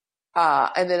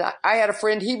 And then I had a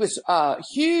friend, he was a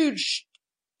huge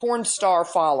porn star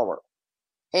follower,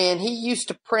 and he used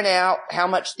to print out how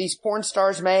much these porn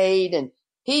stars made. And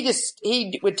he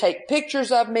would take pictures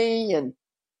of me and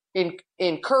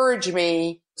encourage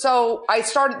me. So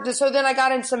then I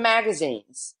got in some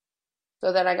magazines.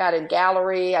 So then I got in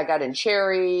Gallery, I got in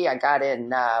Cherry, I got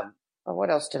in, what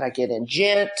else did I get in?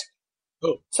 Gent.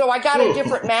 Oh. So I got in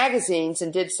different magazines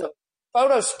and did some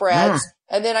photo spreads.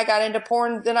 And then I got into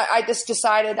porn. Then I just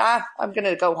decided I'm going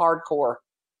to go hardcore.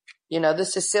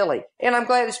 This is silly. And I'm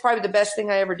glad it's probably the best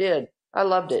thing I ever did. I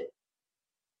loved it.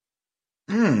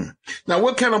 Now,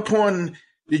 what kind of porn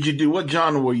did you do? What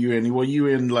genre were you in? Were you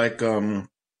in like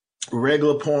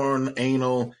regular porn,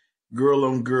 anal, girl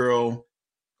on girl,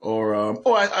 or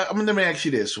let me ask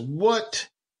you this: what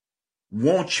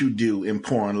won't you do in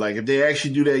porn? Like if they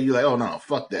actually do that, you're like, oh no,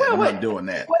 fuck that, I'm not doing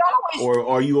that. Or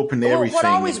are you open to everything? What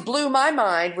always blew my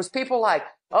mind was people like,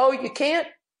 oh, you can't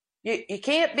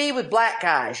be with black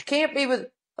guys. You can't be with,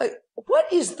 like,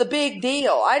 what is the big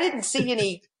deal? I didn't see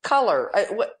any color.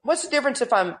 What's the difference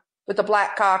if I'm with a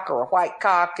black cock or a white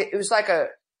cock? It was like a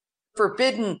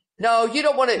forbidden, no, you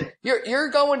don't want to, you're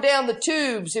going down the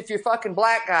tubes if you're fucking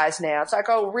black guys now. It's like,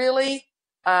 oh, really?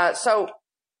 So,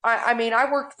 I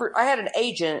had an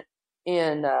agent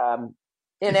in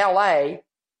LA,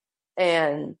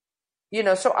 and,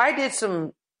 so I did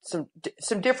some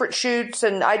different shoots,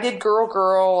 and I did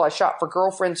girl. I shot for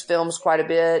Girlfriends Films quite a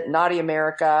bit, Naughty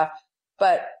America.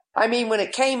 But when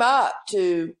it came up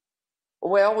to,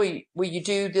 well, will you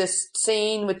do this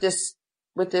scene with this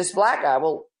black guy?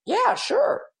 Well, yeah,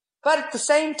 sure. But at the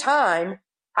same time,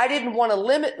 I didn't want to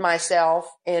limit myself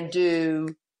and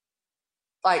do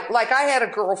like I had a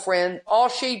girlfriend, all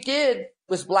she did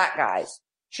was black guys.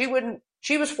 She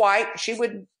was white. She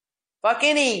wouldn't fuck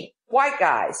any white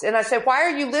guys. And I said, why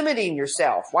are you limiting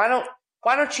yourself? Why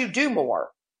don't you do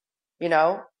more?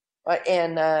 So I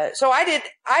did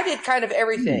kind of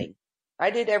everything. I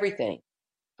did everything.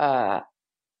 But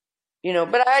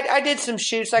I did some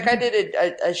shoots. Like I did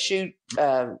a shoot,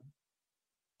 that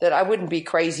I wouldn't be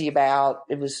crazy about.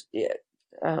 It was,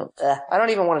 I don't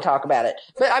even want to talk about it.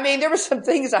 But there were some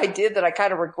things I did that I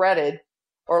kind of regretted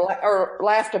or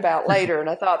laughed about later. And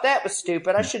I thought that was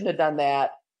stupid. I shouldn't have done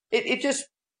that. It just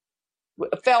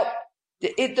felt,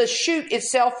 the shoot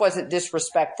itself wasn't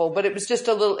disrespectful, but it was just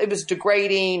it was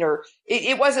degrading, or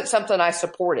it wasn't something I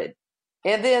supported.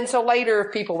 And then, so later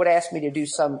if people would ask me to do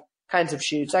some kinds of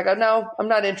shoots, I go, no, I'm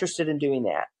not interested in doing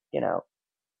that.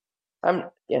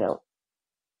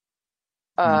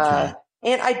 Okay.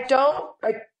 And I don't.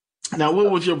 Now, what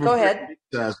was your? Go ahead.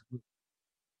 Go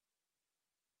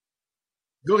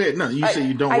ahead. No, you say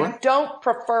you don't. I don't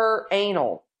prefer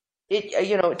anal.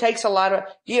 It takes a lot of.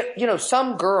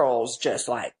 Some girls just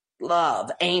like love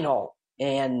anal,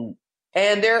 and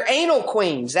And they're anal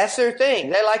queens. That's their thing.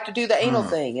 They like to do the anal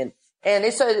thing. And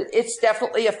it's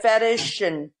definitely a fetish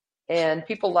and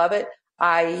people love it.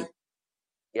 I've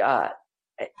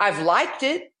liked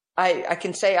it. I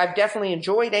can say I've definitely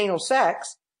enjoyed anal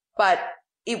sex, but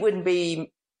it wouldn't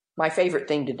be my favorite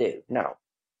thing to do. No.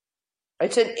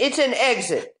 It's an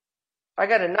exit. I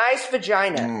got a nice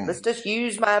vagina. Let's just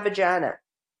use my vagina.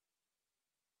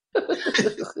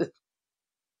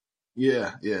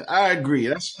 Yeah. I agree.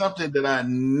 That's something that I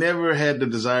never had the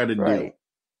desire to do.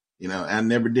 You know, I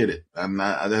never did it. I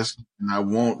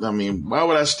won't. I mean, why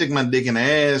would I stick my dick in the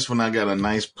ass when I got a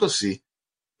nice pussy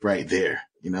right there?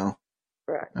 You know,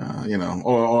 you know,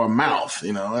 or a mouth.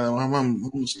 You know,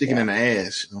 I'm sticking in the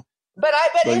ass. You know? But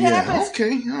it happens.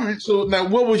 Okay, all right. So now,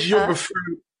 what was your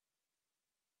preferred?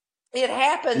 It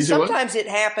happens. Sometimes it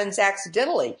happens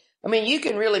accidentally. I mean, you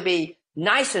can really be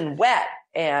nice and wet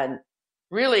and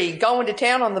really going to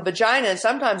town on the vagina, and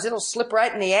sometimes it'll slip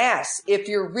right in the ass if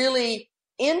you're really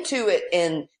into it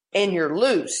and you're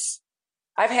loose.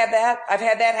 I've had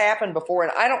that happen before,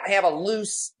 and I don't have a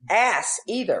loose ass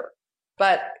either,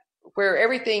 but where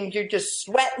everything, you're just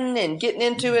sweating and getting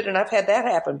into it, and I've had that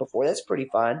happen before. That's pretty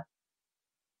fun.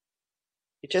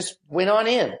 It just went on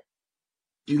in.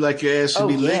 You like your ass to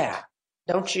be licked? Yeah.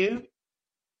 Don't you?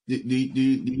 Do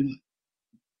you?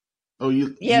 Oh,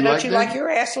 you? Yeah, you don't like you that? like your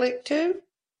ass licked too?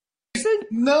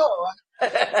 No.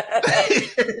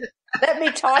 Let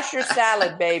me toss your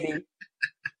salad, baby.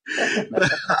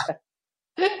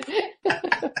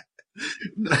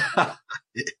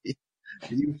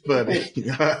 You funny.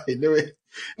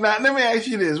 Now let me ask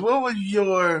you this: What was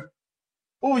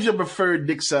your preferred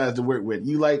dick size to work with?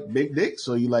 You like big dicks,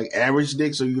 or you like average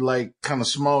dicks, or you like kind of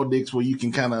small dicks where you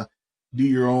can kind of do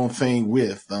your own thing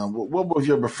with? What was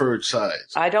your preferred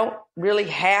size? I don't really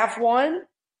have one.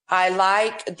 I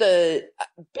like the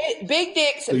big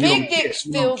dicks. So big dicks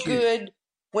feel good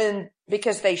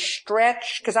because they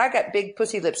stretch. Because I got big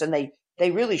pussy lips, and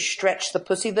they really stretch the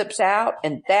pussy lips out,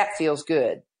 and that feels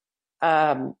good.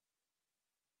 But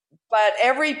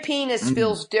every penis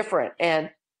feels different,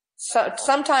 and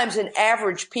sometimes an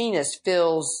average penis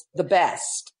feels the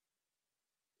best.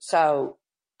 So,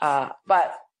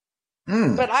 but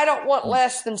I don't want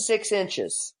less than 6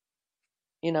 inches.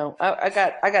 You know, I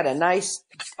got a nice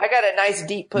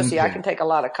deep pussy. I can take a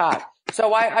lot of cock.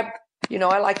 So I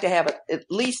like to have it at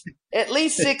least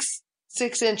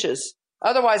 6 inches.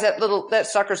 Otherwise that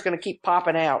sucker's going to keep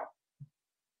popping out.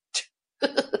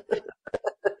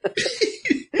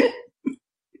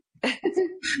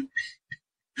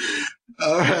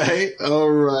 All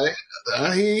right.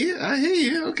 I hear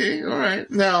you. Okay. All right.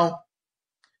 Now,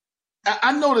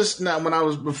 I noticed now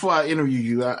before I interviewed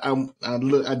you,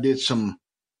 I did some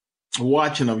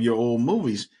watching of your old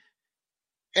movies,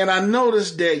 and I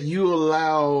noticed that you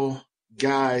allow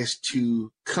guys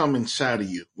to come inside of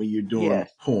you when you're doing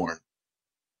porn.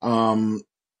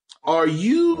 Are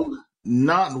you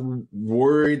not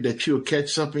worried that you'll catch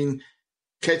something?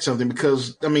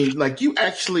 Because, I mean, like, you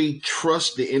actually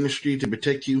trust the industry to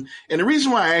protect you. And the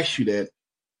reason why I asked you that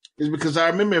is because I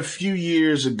remember a few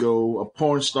years ago, a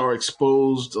porn star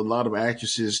exposed a lot of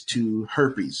actresses to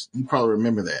herpes. You probably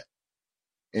remember that.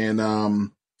 And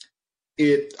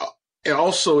it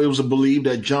was believed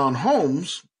that John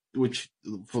Holmes, which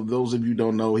for those of you who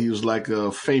don't know, he was like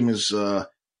a famous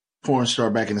porn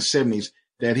star back in the 70s,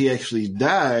 that he actually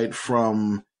died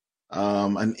from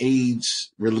an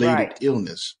AIDS-related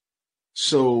illness.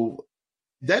 So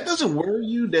that doesn't worry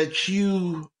you that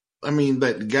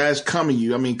that guys come at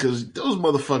you. I mean, because those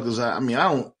motherfuckers, I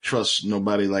don't trust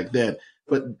nobody like that.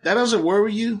 But that doesn't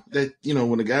worry you that,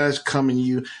 when the guys come at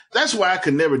you. That's why I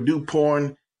could never do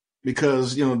porn,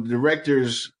 because, the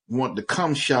directors want the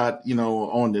cum shot,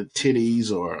 on the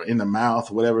titties or in the mouth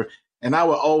or whatever. And I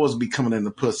would always be coming in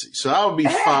the pussy. So I would be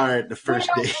fired the first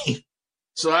day.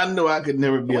 So I know I could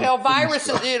never be. Well,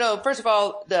 viruses, first of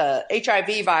all, the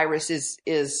HIV virus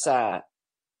is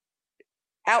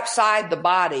outside the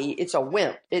body. It's a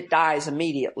wimp. It dies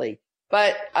immediately.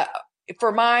 But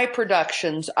for my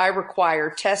productions, I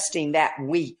require testing that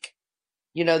week.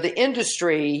 The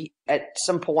industry at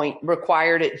some point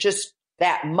required it just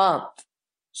that month.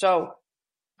 So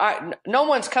no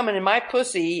one's coming in my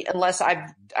pussy unless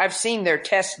I've seen their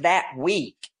test that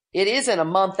week. It isn't a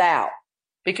month out,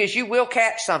 because you will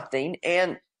catch something,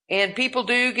 and people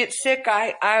do get sick.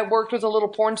 I worked with a little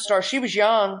porn star. She was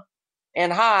young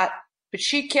and hot, but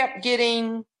she kept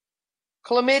getting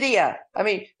chlamydia. I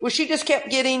mean, she just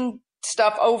kept getting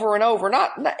stuff over and over,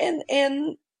 not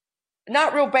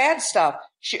real bad stuff.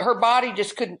 Her body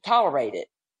just couldn't tolerate it.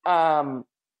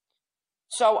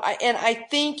 I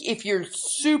think if you're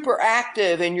super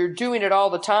active and you're doing it all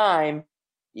the time,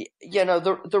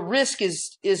 the risk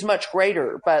is much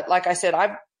greater. But like I said,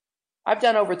 I've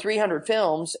done over 300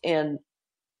 films, and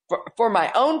for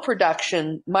my own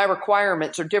production, my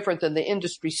requirements are different than the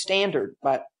industry standard.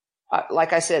 But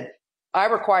like I said, I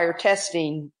require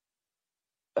testing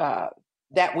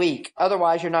that week.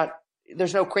 Otherwise,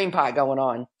 there's no cream pie going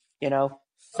on,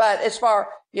 But as far,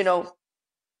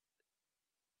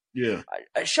 yeah,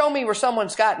 show me where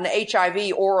someone's gotten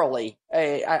HIV orally.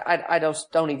 I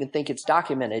don't even think it's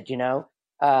documented,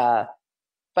 But,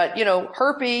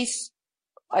 herpes,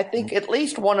 I think at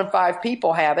least 1 in 5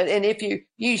 people have it. And if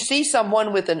you see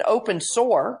someone with an open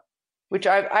sore, which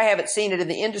I haven't seen it in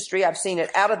the industry. I've seen it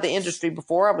out of the industry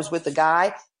before. I was with a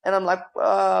guy and I'm like,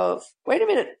 wait a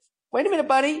minute,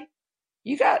 buddy.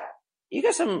 You got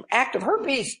some active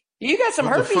herpes. You got some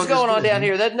herpes going on down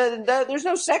here. There's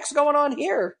no sex going on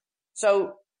here.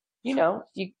 So, you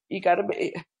gotta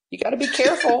be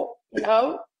careful,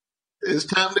 It's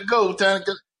time to go.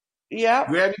 Yeah.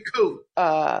 Grab your coat.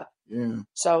 Yeah.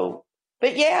 So,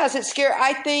 but yeah, is it scary?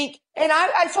 I think, and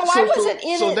I wasn't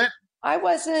in it. I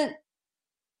wasn't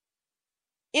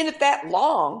in it that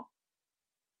long.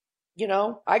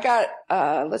 I got,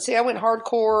 let's see, I went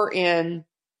hardcore in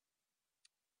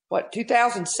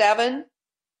 2007.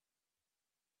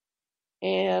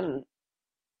 And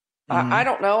I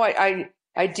don't know.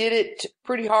 I did it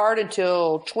pretty hard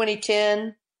until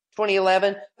 2010,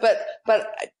 2011, but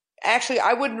actually,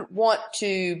 I wouldn't want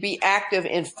to be active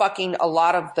in fucking a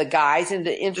lot of the guys in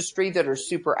the industry that are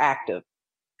super active.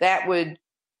 That would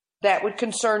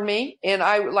concern me. And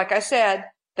like I said,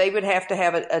 they would have to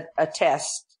have a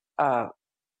test.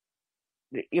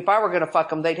 If I were going to fuck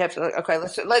them, they'd have to, okay,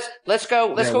 let's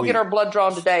go get our blood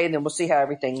drawn today, and then we'll see how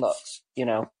everything looks,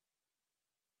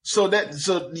 So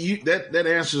that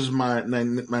answers my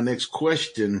next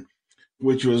question,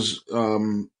 which was,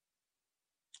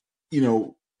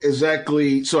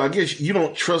 exactly. So I guess you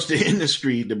don't trust the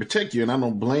industry to protect you, and I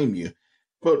don't blame you.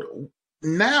 But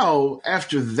now,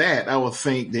 after that, I would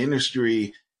think the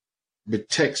industry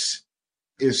protects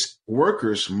its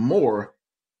workers more.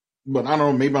 But I don't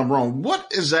know, maybe I'm wrong.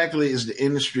 What exactly is the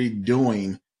industry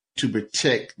doing to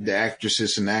protect the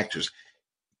actresses and actors?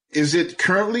 Is it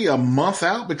currently a month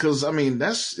out? Because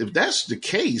if that's the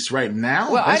case right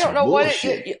now, well, that's I don't know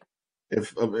bullshit.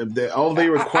 If all they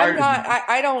require,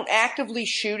 I don't actively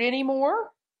shoot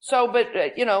anymore. So, but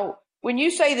when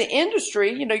you say the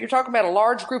industry, you're talking about a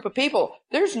large group of people.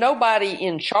 There's nobody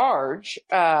in charge.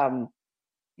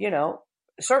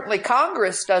 Certainly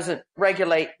Congress doesn't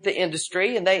regulate the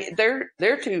industry, and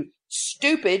they're too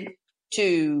stupid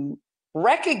to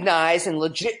recognize and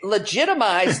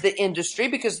legitimize the industry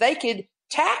because they could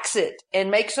tax it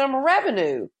and make some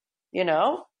revenue,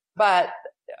 but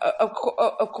of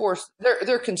course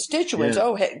their constituents. Yeah.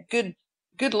 Oh, hey, good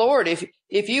Lord.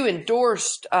 If you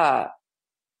endorsed,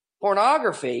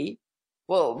 pornography,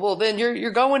 well, then you're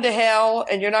going to hell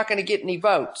and you're not going to get any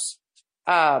votes.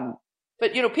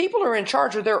 But people are in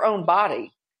charge of their own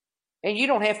body, and you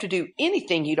don't have to do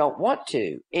anything you don't want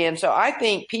to. And so I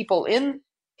think people in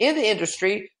the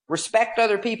industry respect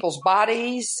other people's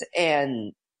bodies,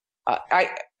 and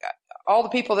all the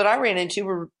people that I ran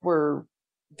into were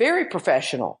very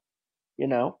professional,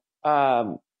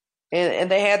 and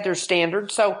they had their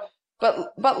standards. So,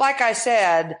 but like I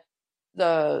said,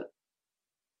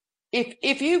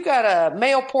 if you've got a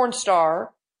male porn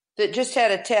star that just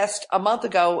had a test a month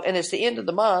ago and it's the end of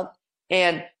the month,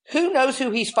 and who knows who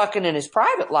he's fucking in his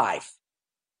private life,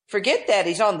 forget that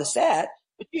he's on the set.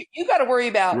 You got to worry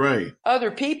about other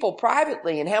people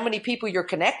privately and how many people you're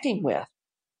connecting with.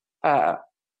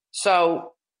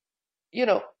 So, he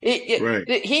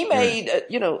may,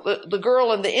 the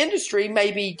girl in the industry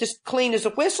may be just clean as a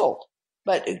whistle,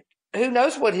 but who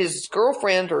knows what his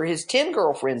girlfriend or his 10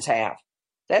 girlfriends have.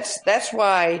 That's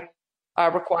why I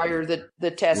require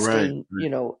the testing,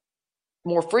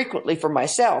 more frequently for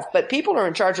myself. But people are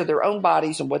in charge of their own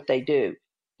bodies and what they do.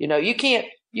 You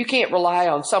can't rely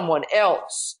on someone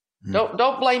else.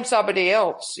 Don't blame somebody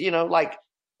else. Like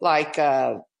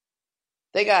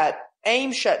they got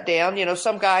AIM shut down.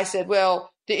 Some guy said,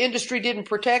 well, the industry didn't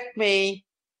protect me,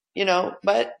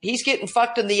 but he's getting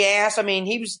fucked in the ass. I mean,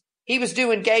 he was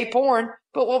doing gay porn,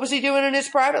 but what was he doing in his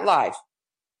private life?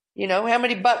 How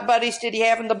many butt buddies did he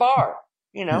have in the bar?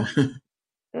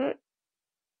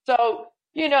 So,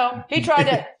 he tried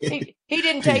to, he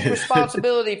didn't take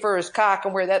responsibility for his cock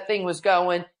and where that thing was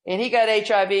going. And he got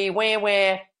HIV,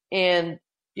 wah, and,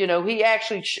 he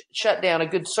actually shut down a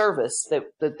good service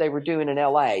that they were doing in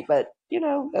LA. But,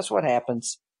 that's what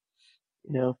happens,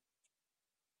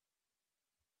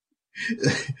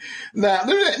 Now,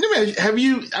 let me have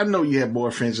you, I know you had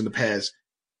boyfriends in the past,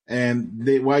 and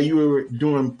while you were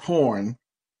doing porn,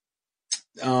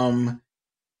 um,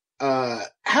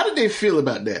 how did they feel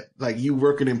about that? Like you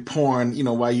working in porn,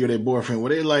 while you're their boyfriend, were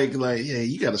they like, hey,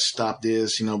 you got to stop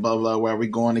this, blah, blah, blah, where we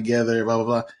going together, blah, blah,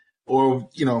 blah. Or,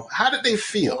 how did they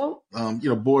feel?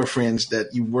 Boyfriends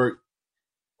that you work,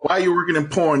 while you're working in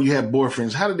porn, you have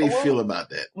boyfriends. How did they feel about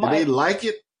that? Did they like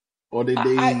it? Or did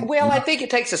they? I think it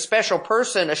takes a special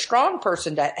person, a strong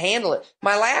person to handle it.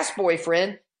 My last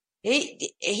boyfriend,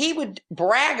 he would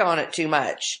brag on it too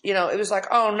much. It was like,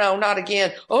 oh no, not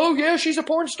again. Oh yeah, she's a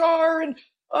porn star, and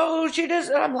oh she does.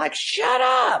 And I'm like, shut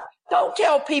up! Don't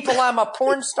tell people I'm a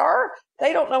porn star.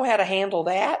 They don't know how to handle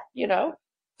that.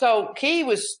 So he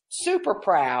was super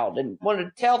proud and wanted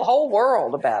to tell the whole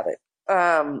world about it.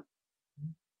 I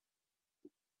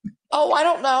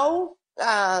don't know.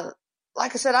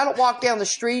 Like I said, I don't walk down the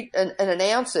street and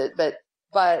announce it,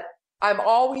 but I'm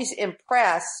always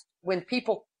impressed when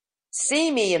people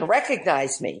see me and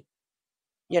recognize me.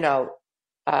 That's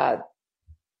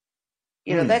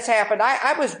happened.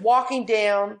 I was walking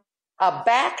down a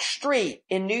back street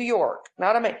in New York,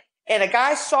 and a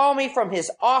guy saw me from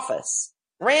his office,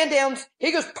 ran down,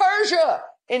 he goes, Persia!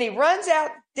 And he runs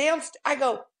out down. I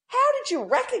go, how did you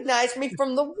recognize me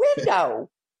from the window?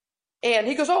 And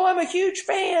he goes, oh, I'm a huge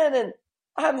fan. And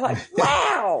I'm like,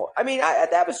 wow. I mean,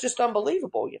 that was just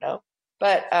unbelievable,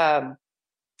 But I don't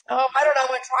know.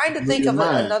 I'm trying to think of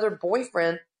another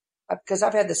boyfriend because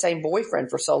I've had the same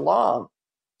boyfriend for so long.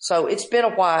 So it's been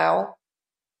a while.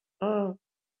 I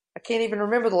can't even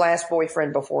remember the last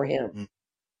boyfriend before him.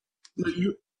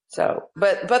 So,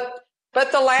 but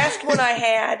the last one I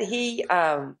had, he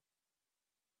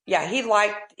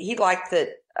liked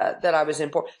that I was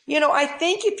important. I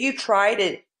think if you try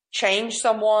to change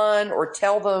someone or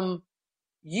tell them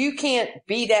you can't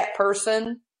be that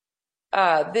person,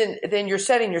 then you're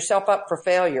setting yourself up for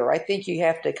failure. I think you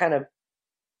have to kind of,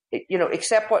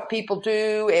 accept what people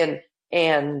do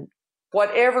and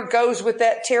whatever goes with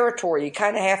that territory, you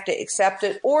kind of have to accept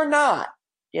it or not,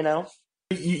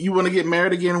 You want to get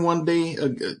married again one day,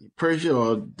 Persia,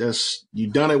 or you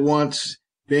done it once?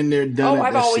 Been there, done it.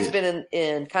 I've always been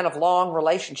in kind of long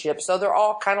relationships, so they're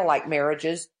all kind of like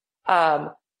marriages.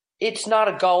 It's not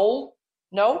a goal.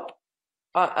 Nope.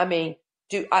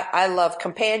 I love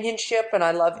companionship and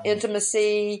I love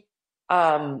intimacy.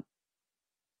 But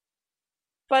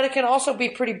it can also be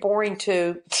pretty boring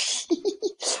too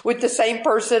with the same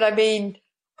person. I mean,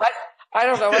 I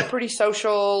don't know. I'm pretty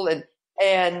social and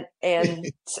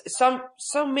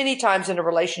so many times in a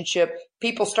relationship,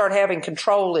 people start having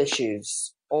control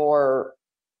issues or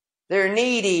they're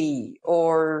needy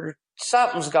or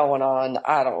something's going on.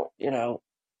 I don't,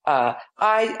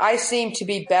 I seem to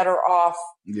be better off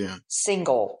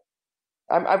single.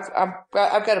 I've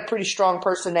got a pretty strong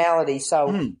personality.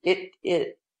 So it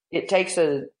takes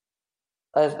a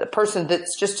person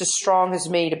that's just as strong as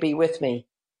me to be with me.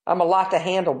 I'm a lot to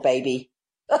handle, baby.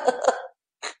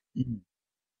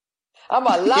 I'm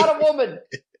a lot of woman.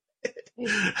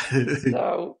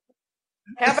 So,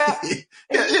 how about?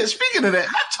 Yeah, speaking of that,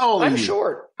 how tall are you? I'm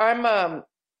short. I'm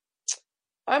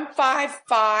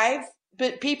 5'5",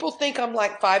 but people think I'm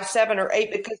like 5'7" or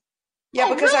 8 because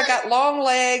really? I got long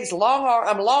legs, long arms.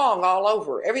 I'm long all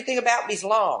over. Everything about me's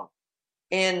long,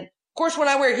 and of course, when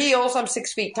I wear heels, I'm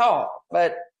 6 feet tall.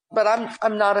 But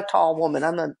I'm not a tall woman.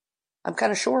 I'm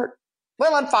kind of short.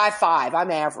 Well, I'm 5'5".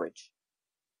 I'm average.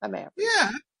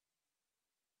 Yeah.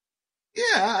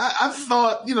 Yeah, I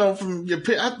thought, from your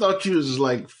I thought you was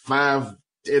like at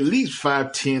least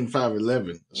 5'10",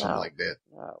 5'11", something like that.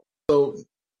 No. So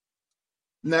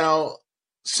now,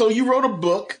 you wrote a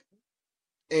book,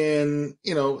 and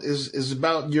is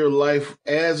about your life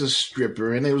as a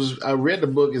stripper, and I read the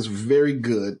book. It's very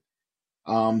good.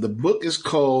 The book is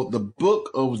called The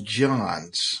Book of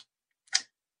Johns.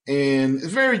 And it's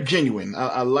very genuine.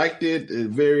 I liked it.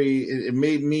 It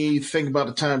made me think about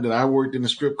the time that I worked in a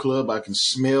strip club. I can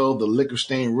smell the liquor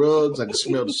stained rugs. I can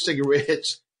smell the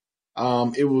cigarettes.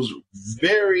 It was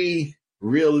very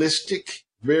realistic,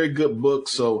 very good book.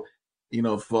 So,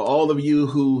 for all of you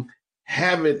who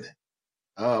haven't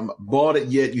bought it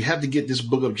yet, you have to get this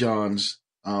Book of Johns,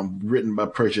 written by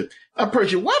Persia.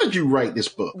 Persia, why did you write this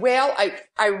book? Well,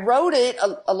 I wrote it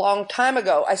a long time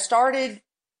ago. I started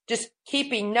just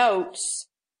keeping notes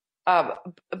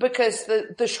because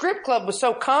the strip club was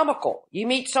so comical. You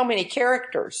meet so many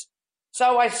characters.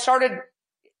 So I started,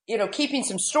 keeping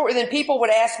some story. Then people would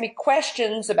ask me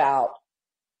questions about,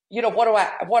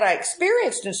 what I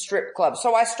experienced in strip clubs.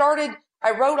 So I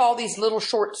wrote all these little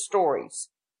short stories.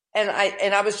 and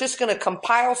I was just going to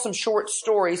compile some short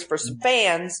stories for some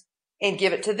fans and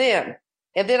give it to them.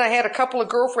 And then I had a couple of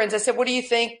girlfriends. I said, what do you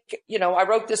think? I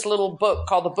wrote this little book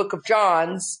called the Book of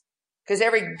Johns, because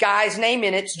every guy's name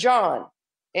in it's John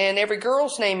and every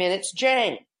girl's name in it's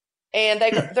Jane. And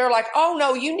they're like, oh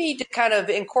no, you need to kind of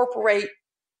incorporate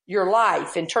your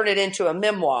life and turn it into a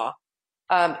memoir.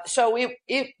 So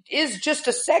it is just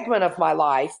a segment of my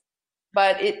life,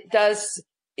 but it does.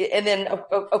 And then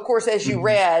of course, as you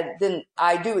read, then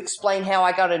I do explain how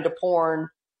I got into porn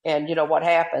and what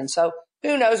happened. So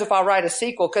who knows if I'll write a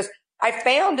sequel, because I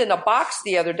found in a box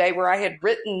the other day where I had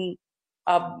written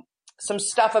some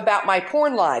stuff about my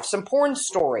porn life, some porn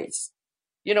stories,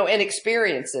 and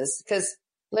experiences. Because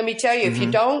let me tell you, if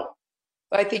you don't,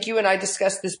 I think you and I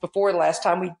discussed this before the last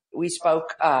time we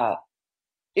spoke.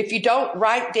 If you don't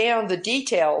write down the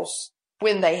details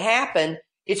when they happen,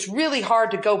 it's really hard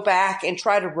to go back and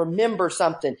try to remember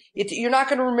something. You're not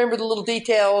going to remember the little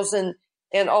details and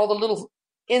all the little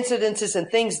incidences and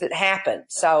things that happen.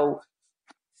 So,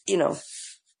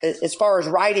 as far as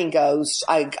writing goes,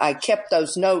 I kept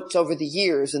those notes over the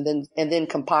years and then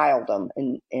compiled them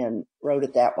and wrote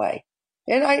it that way.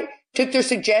 And I took their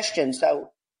suggestions. So,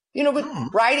 but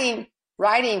writing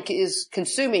is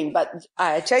consuming, but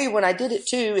I tell you, when I did it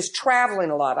too, is traveling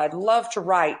a lot. I'd love to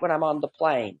write when I'm on the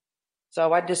plane.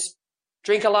 So I just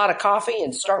drink a lot of coffee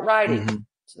and start writing.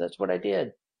 So that's what I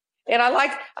did. And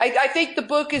I think the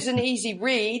book is an easy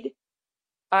read.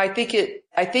 I think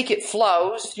it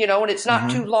flows, and it's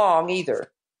not too long either.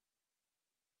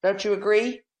 Don't you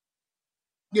agree?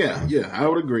 Yeah, I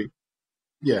would agree.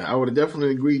 Yeah, I would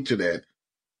definitely agree to that.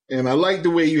 And I like the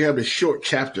way you have the short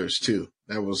chapters too.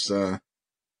 That was,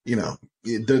 you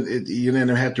didn't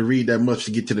have to read that much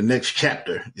to get to the next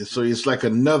chapter. So it's like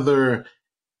another,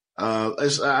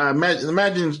 I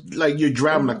imagine like you're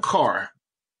driving a car.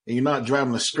 And you're not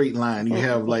driving a straight line. You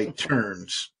have like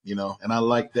turns, and I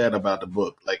like that about the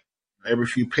book. Like every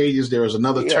few pages, there is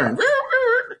another turn,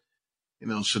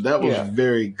 so that was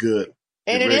very good.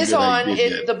 And it is on,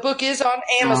 the book is on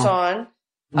Amazon,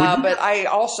 but I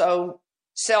also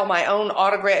sell my own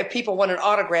autograph. If people want an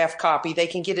autograph copy, they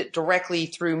can get it directly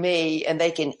through me, and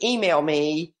they can email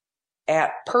me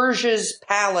at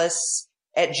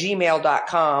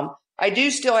persiaspalace@gmail.com. I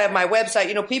do still have my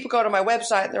website. People go to my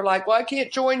website and they're like, well, I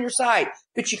can't join your site,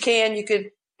 but you can.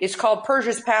 It's called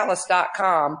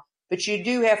persiaspalace.com, but you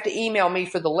do have to email me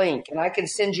for the link, and I can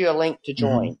send you a link to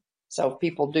join. So if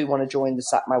people do want to join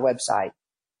my website,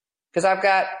 because I've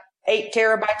got 8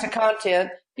 terabytes of content.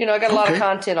 I got a lot of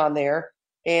content on there,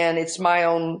 and it's my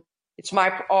own,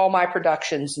 all my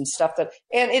productions and stuff and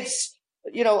it's,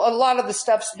 a lot of the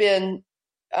stuff's been,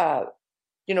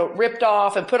 ripped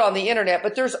off and put on the internet,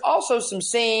 but there's also some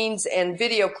scenes and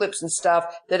video clips and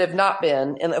stuff that have not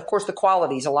been. And of course, the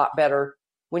quality is a lot better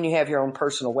when you have your own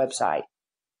personal website.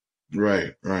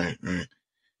 Right.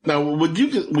 Now, would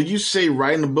you say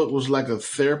writing a book was like a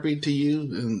therapy to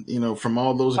you, and from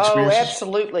all those experiences? Oh,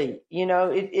 absolutely.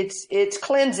 It's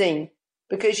cleansing,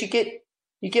 because you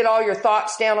get all your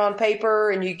thoughts down on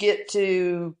paper, and you get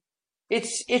to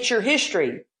it's your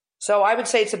history. So I would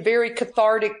say it's a very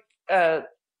cathartic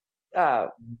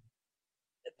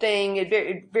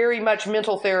thing. Very much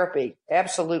mental therapy.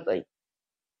 Absolutely.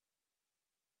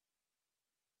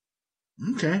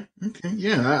 Okay.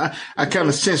 Yeah. I kind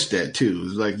of sense that too.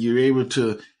 It's like you're able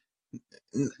to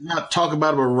not talk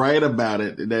about it, but write about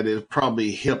it, that it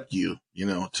probably helped you,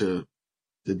 to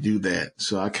do that.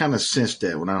 So I kind of sensed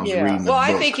that when I was reading the book.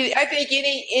 I think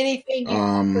anything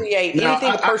you create,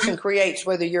 anything a person creates,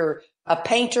 whether you're a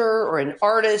painter or an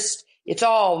artist, it's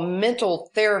all mental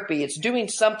therapy. It's doing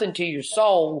something to your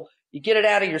soul. You get it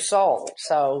out of your soul.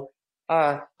 So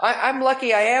I'm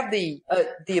lucky I have the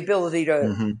ability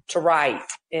to write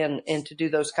and to do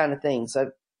those kind of things.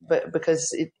 But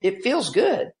because it feels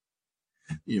good.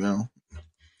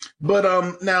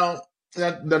 But now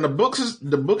the book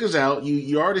is out.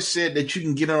 You already said that you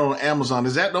can get it on Amazon.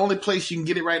 Is that the only place you can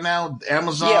get it right now?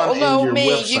 Amazon and your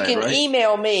website, you can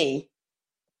email me.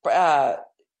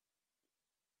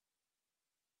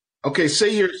 Okay, say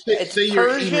your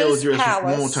email address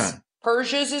one more time.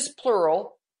 Persia's is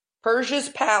plural.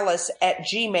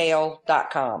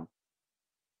 persiaspalace@gmail.com.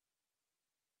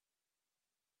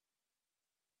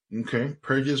 Okay,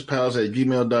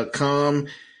 persiaspalace@gmail.com.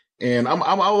 And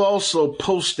I'll also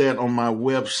post that on my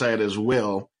website as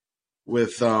well,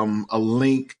 with a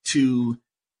link to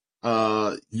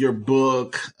your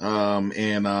book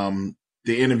and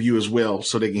the interview as well,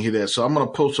 so they can hear that. So I'm going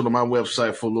to post it on my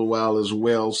website for a little while as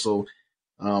well. So,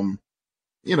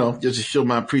 just to show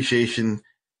my appreciation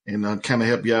and kind of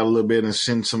help you out a little bit and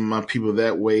send some of my people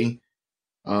that way.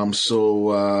 Now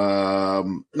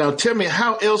tell me,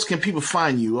 how else can people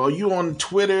find you? Are you on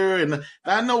Twitter? And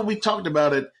I know we talked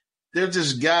about it. There's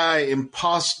this guy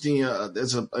imposting,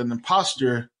 there's an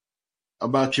imposter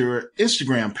about your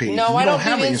Instagram page. No, I don't do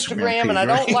have an Instagram, page, and I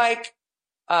right? don't like.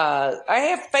 I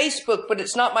have Facebook, but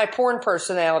it's not my porn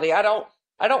personality. I don't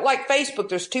like Facebook.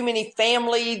 There's too many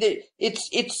family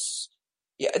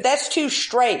that's too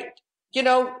straight.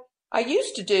 I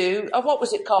used to do, what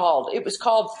was it called? It was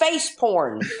called face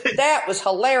porn. That was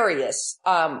hilarious.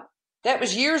 That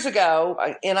was years ago,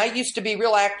 and I used to be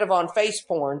real active on face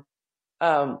porn.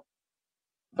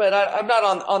 But I'm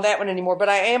not on that one anymore. But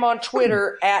I am on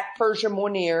Twitter at Persia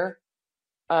Monir.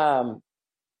 And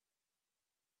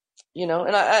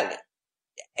I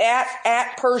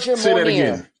at Persia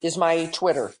Monir is my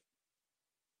Twitter.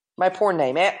 My porn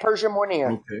name, at Persia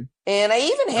Monir. Okay. And I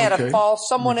even had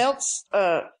someone else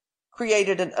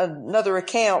created another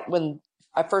account when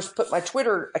I first put my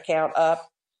Twitter account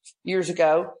up years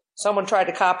ago. Someone tried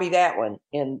to copy that one,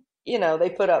 and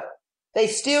they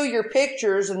steal your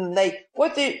pictures, and the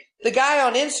guy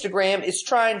on Instagram is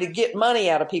trying to get money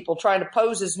out of people, trying to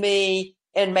pose as me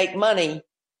and make money,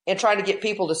 and trying to get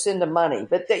people to send them money.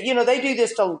 But they do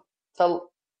this to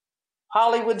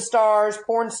Hollywood stars,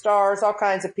 porn stars, all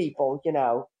kinds of people.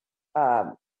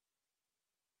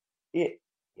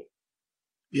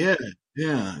 Yeah.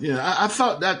 I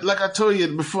thought that, like I told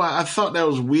you before, I thought that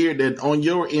was weird that on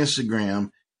your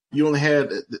Instagram you only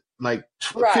had like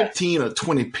 15 or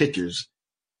 20 pictures,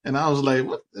 and I was like,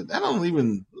 "What? That don't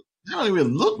even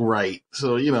look right."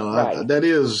 So it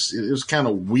was kind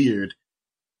of weird,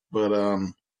 but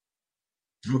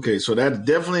okay, so that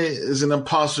definitely is an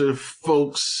imposter,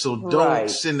 folks. So don't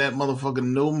send that motherfucker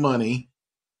no money.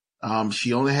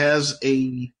 She only has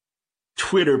a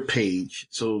Twitter page.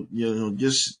 So,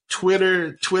 just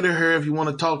Twitter her if you want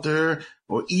to talk to her,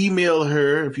 or email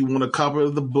her if you want a copy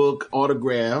of the book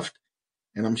autographed.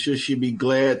 And I'm sure she'd be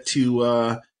glad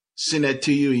to send that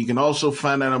to you. You can also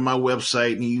find that on my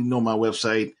website, and my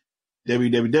website,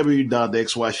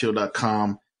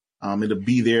 www.thexyshow.com. It'll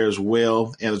be there as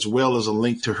well, and as well as a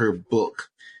link to her book.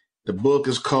 The book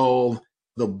is called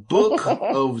The Book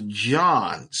of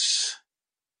Johns,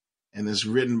 and it's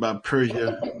written by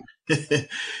Persia.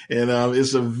 And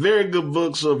it's a very good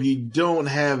book, so if you don't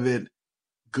have it,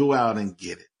 go out and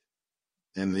get it.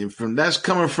 And if that's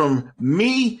coming from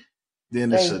me,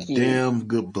 then it's a damn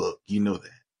good book. You know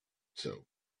that. So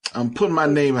I'm putting my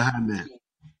name behind that.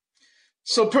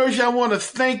 So, Persia, I want to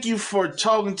thank you for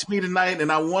talking to me tonight,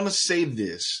 and I want to say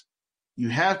this. You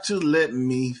have to let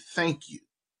me thank you.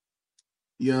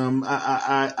 Hell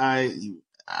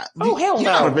no. You're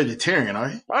not a vegetarian, are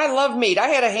you? I love meat. I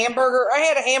had a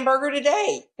hamburger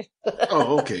today.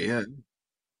 Oh, okay. Yeah.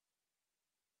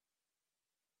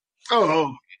 Oh,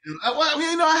 well,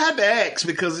 I had to ask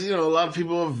because, a lot of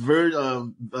people are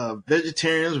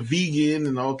vegetarians, vegan,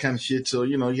 and all kind of shit. So,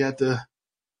 you have to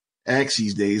ask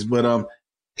these days. But,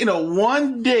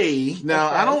 one day, now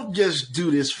I don't just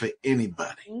do this for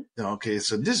anybody. Okay.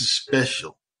 So this is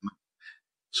special.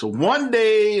 So one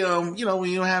day, when you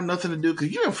don't have nothing to do, cause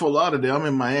you're in Fort Lauderdale, I'm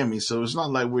in Miami. So it's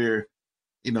not like we're,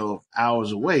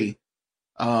 hours away.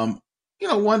 One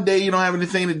day you don't have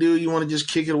anything to do. You want to just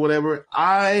kick it or whatever.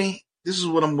 This is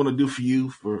what I'm going to do for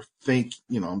you thanking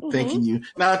you.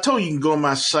 Now I told you can go on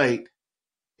my site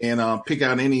and, pick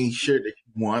out any shirt that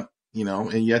you want,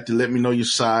 and you have to let me know your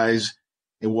size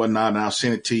and whatnot, and I'll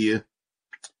send it to you.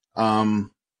 But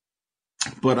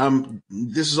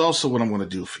this is also what I'm going to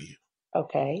do for you.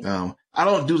 Okay. I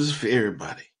don't do this for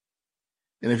everybody.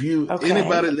 And if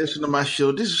anybody listen to my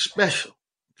show, this is special.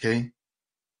 Okay.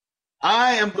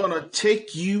 I am going to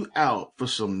take you out for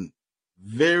some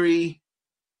very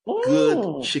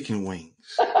good chicken wings.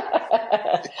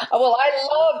 Well, I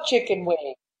love chicken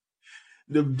wings.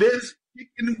 The best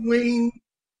chicken wing.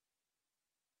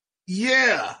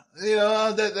 Yeah.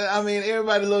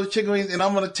 Everybody loves chicken wings, and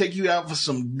I'm going to take you out for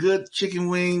some good chicken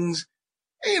wings.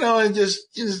 And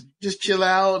just chill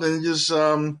out and just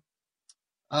some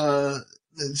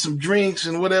drinks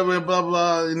and whatever, blah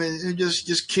blah, and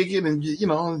just kick it and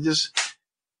just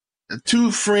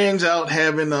two friends out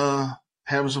having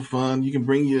some fun. You can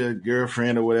bring your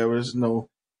girlfriend or whatever. It's no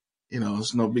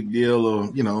big deal,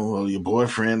 or your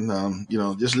boyfriend.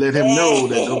 Just let him know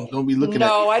that don't be looking at me.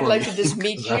 No, I'd like to just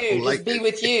meet you, just be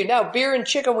with you. No, beer and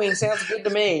chicken wings sounds good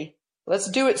to me. Let's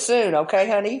do it soon, okay,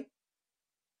 honey?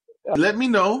 Let me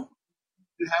know.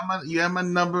 You have my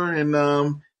number, and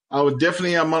I would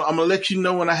definitely. I'm gonna let you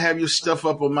know when I have your stuff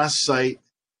up on my site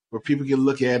where people can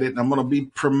look at it. And I'm gonna be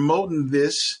promoting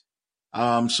this,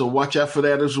 so watch out for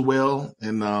that as well.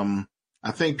 And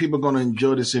I think people are going to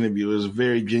enjoy this interview. It was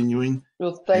very genuine.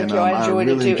 Well, thank you. I enjoyed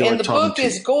it too. And the book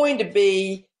is going to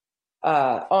be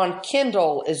on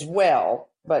Kindle as well,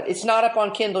 but it's not up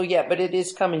on Kindle yet, but it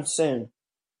is coming soon.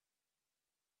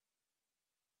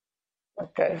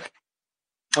 Okay.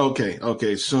 So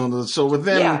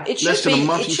within less than a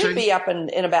month, it should be up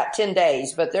in about 10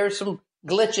 days, but there's some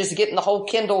glitches getting the whole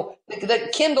Kindle. The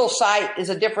Kindle site is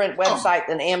a different website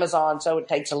than Amazon, so it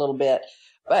takes a little bit.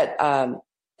 But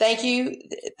thank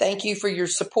you for your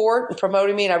support and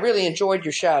promoting me, and I really enjoyed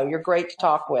your show. You're great to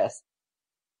talk with.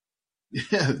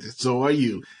 Yeah, so are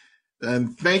you.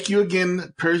 And thank you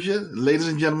again, Persia. Ladies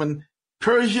and gentlemen,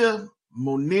 Persia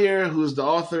Monir, who is the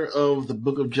author of the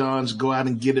Book of Johns. Go out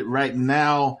and get it right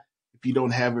now if you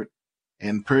don't have it.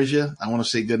 And Persia, I want to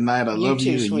say good night. I love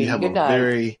you. And you have a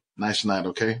very nice night,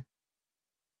 okay?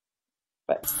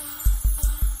 Bye.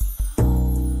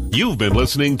 You've been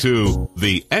listening to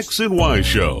The X and Y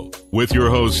Show with your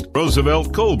host,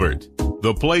 Roosevelt Colbert,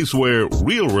 the place where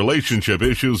real relationship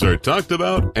issues are talked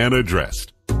about and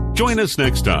addressed. Join us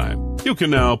next time. You can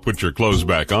now put your clothes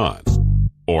back on.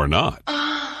 Or not.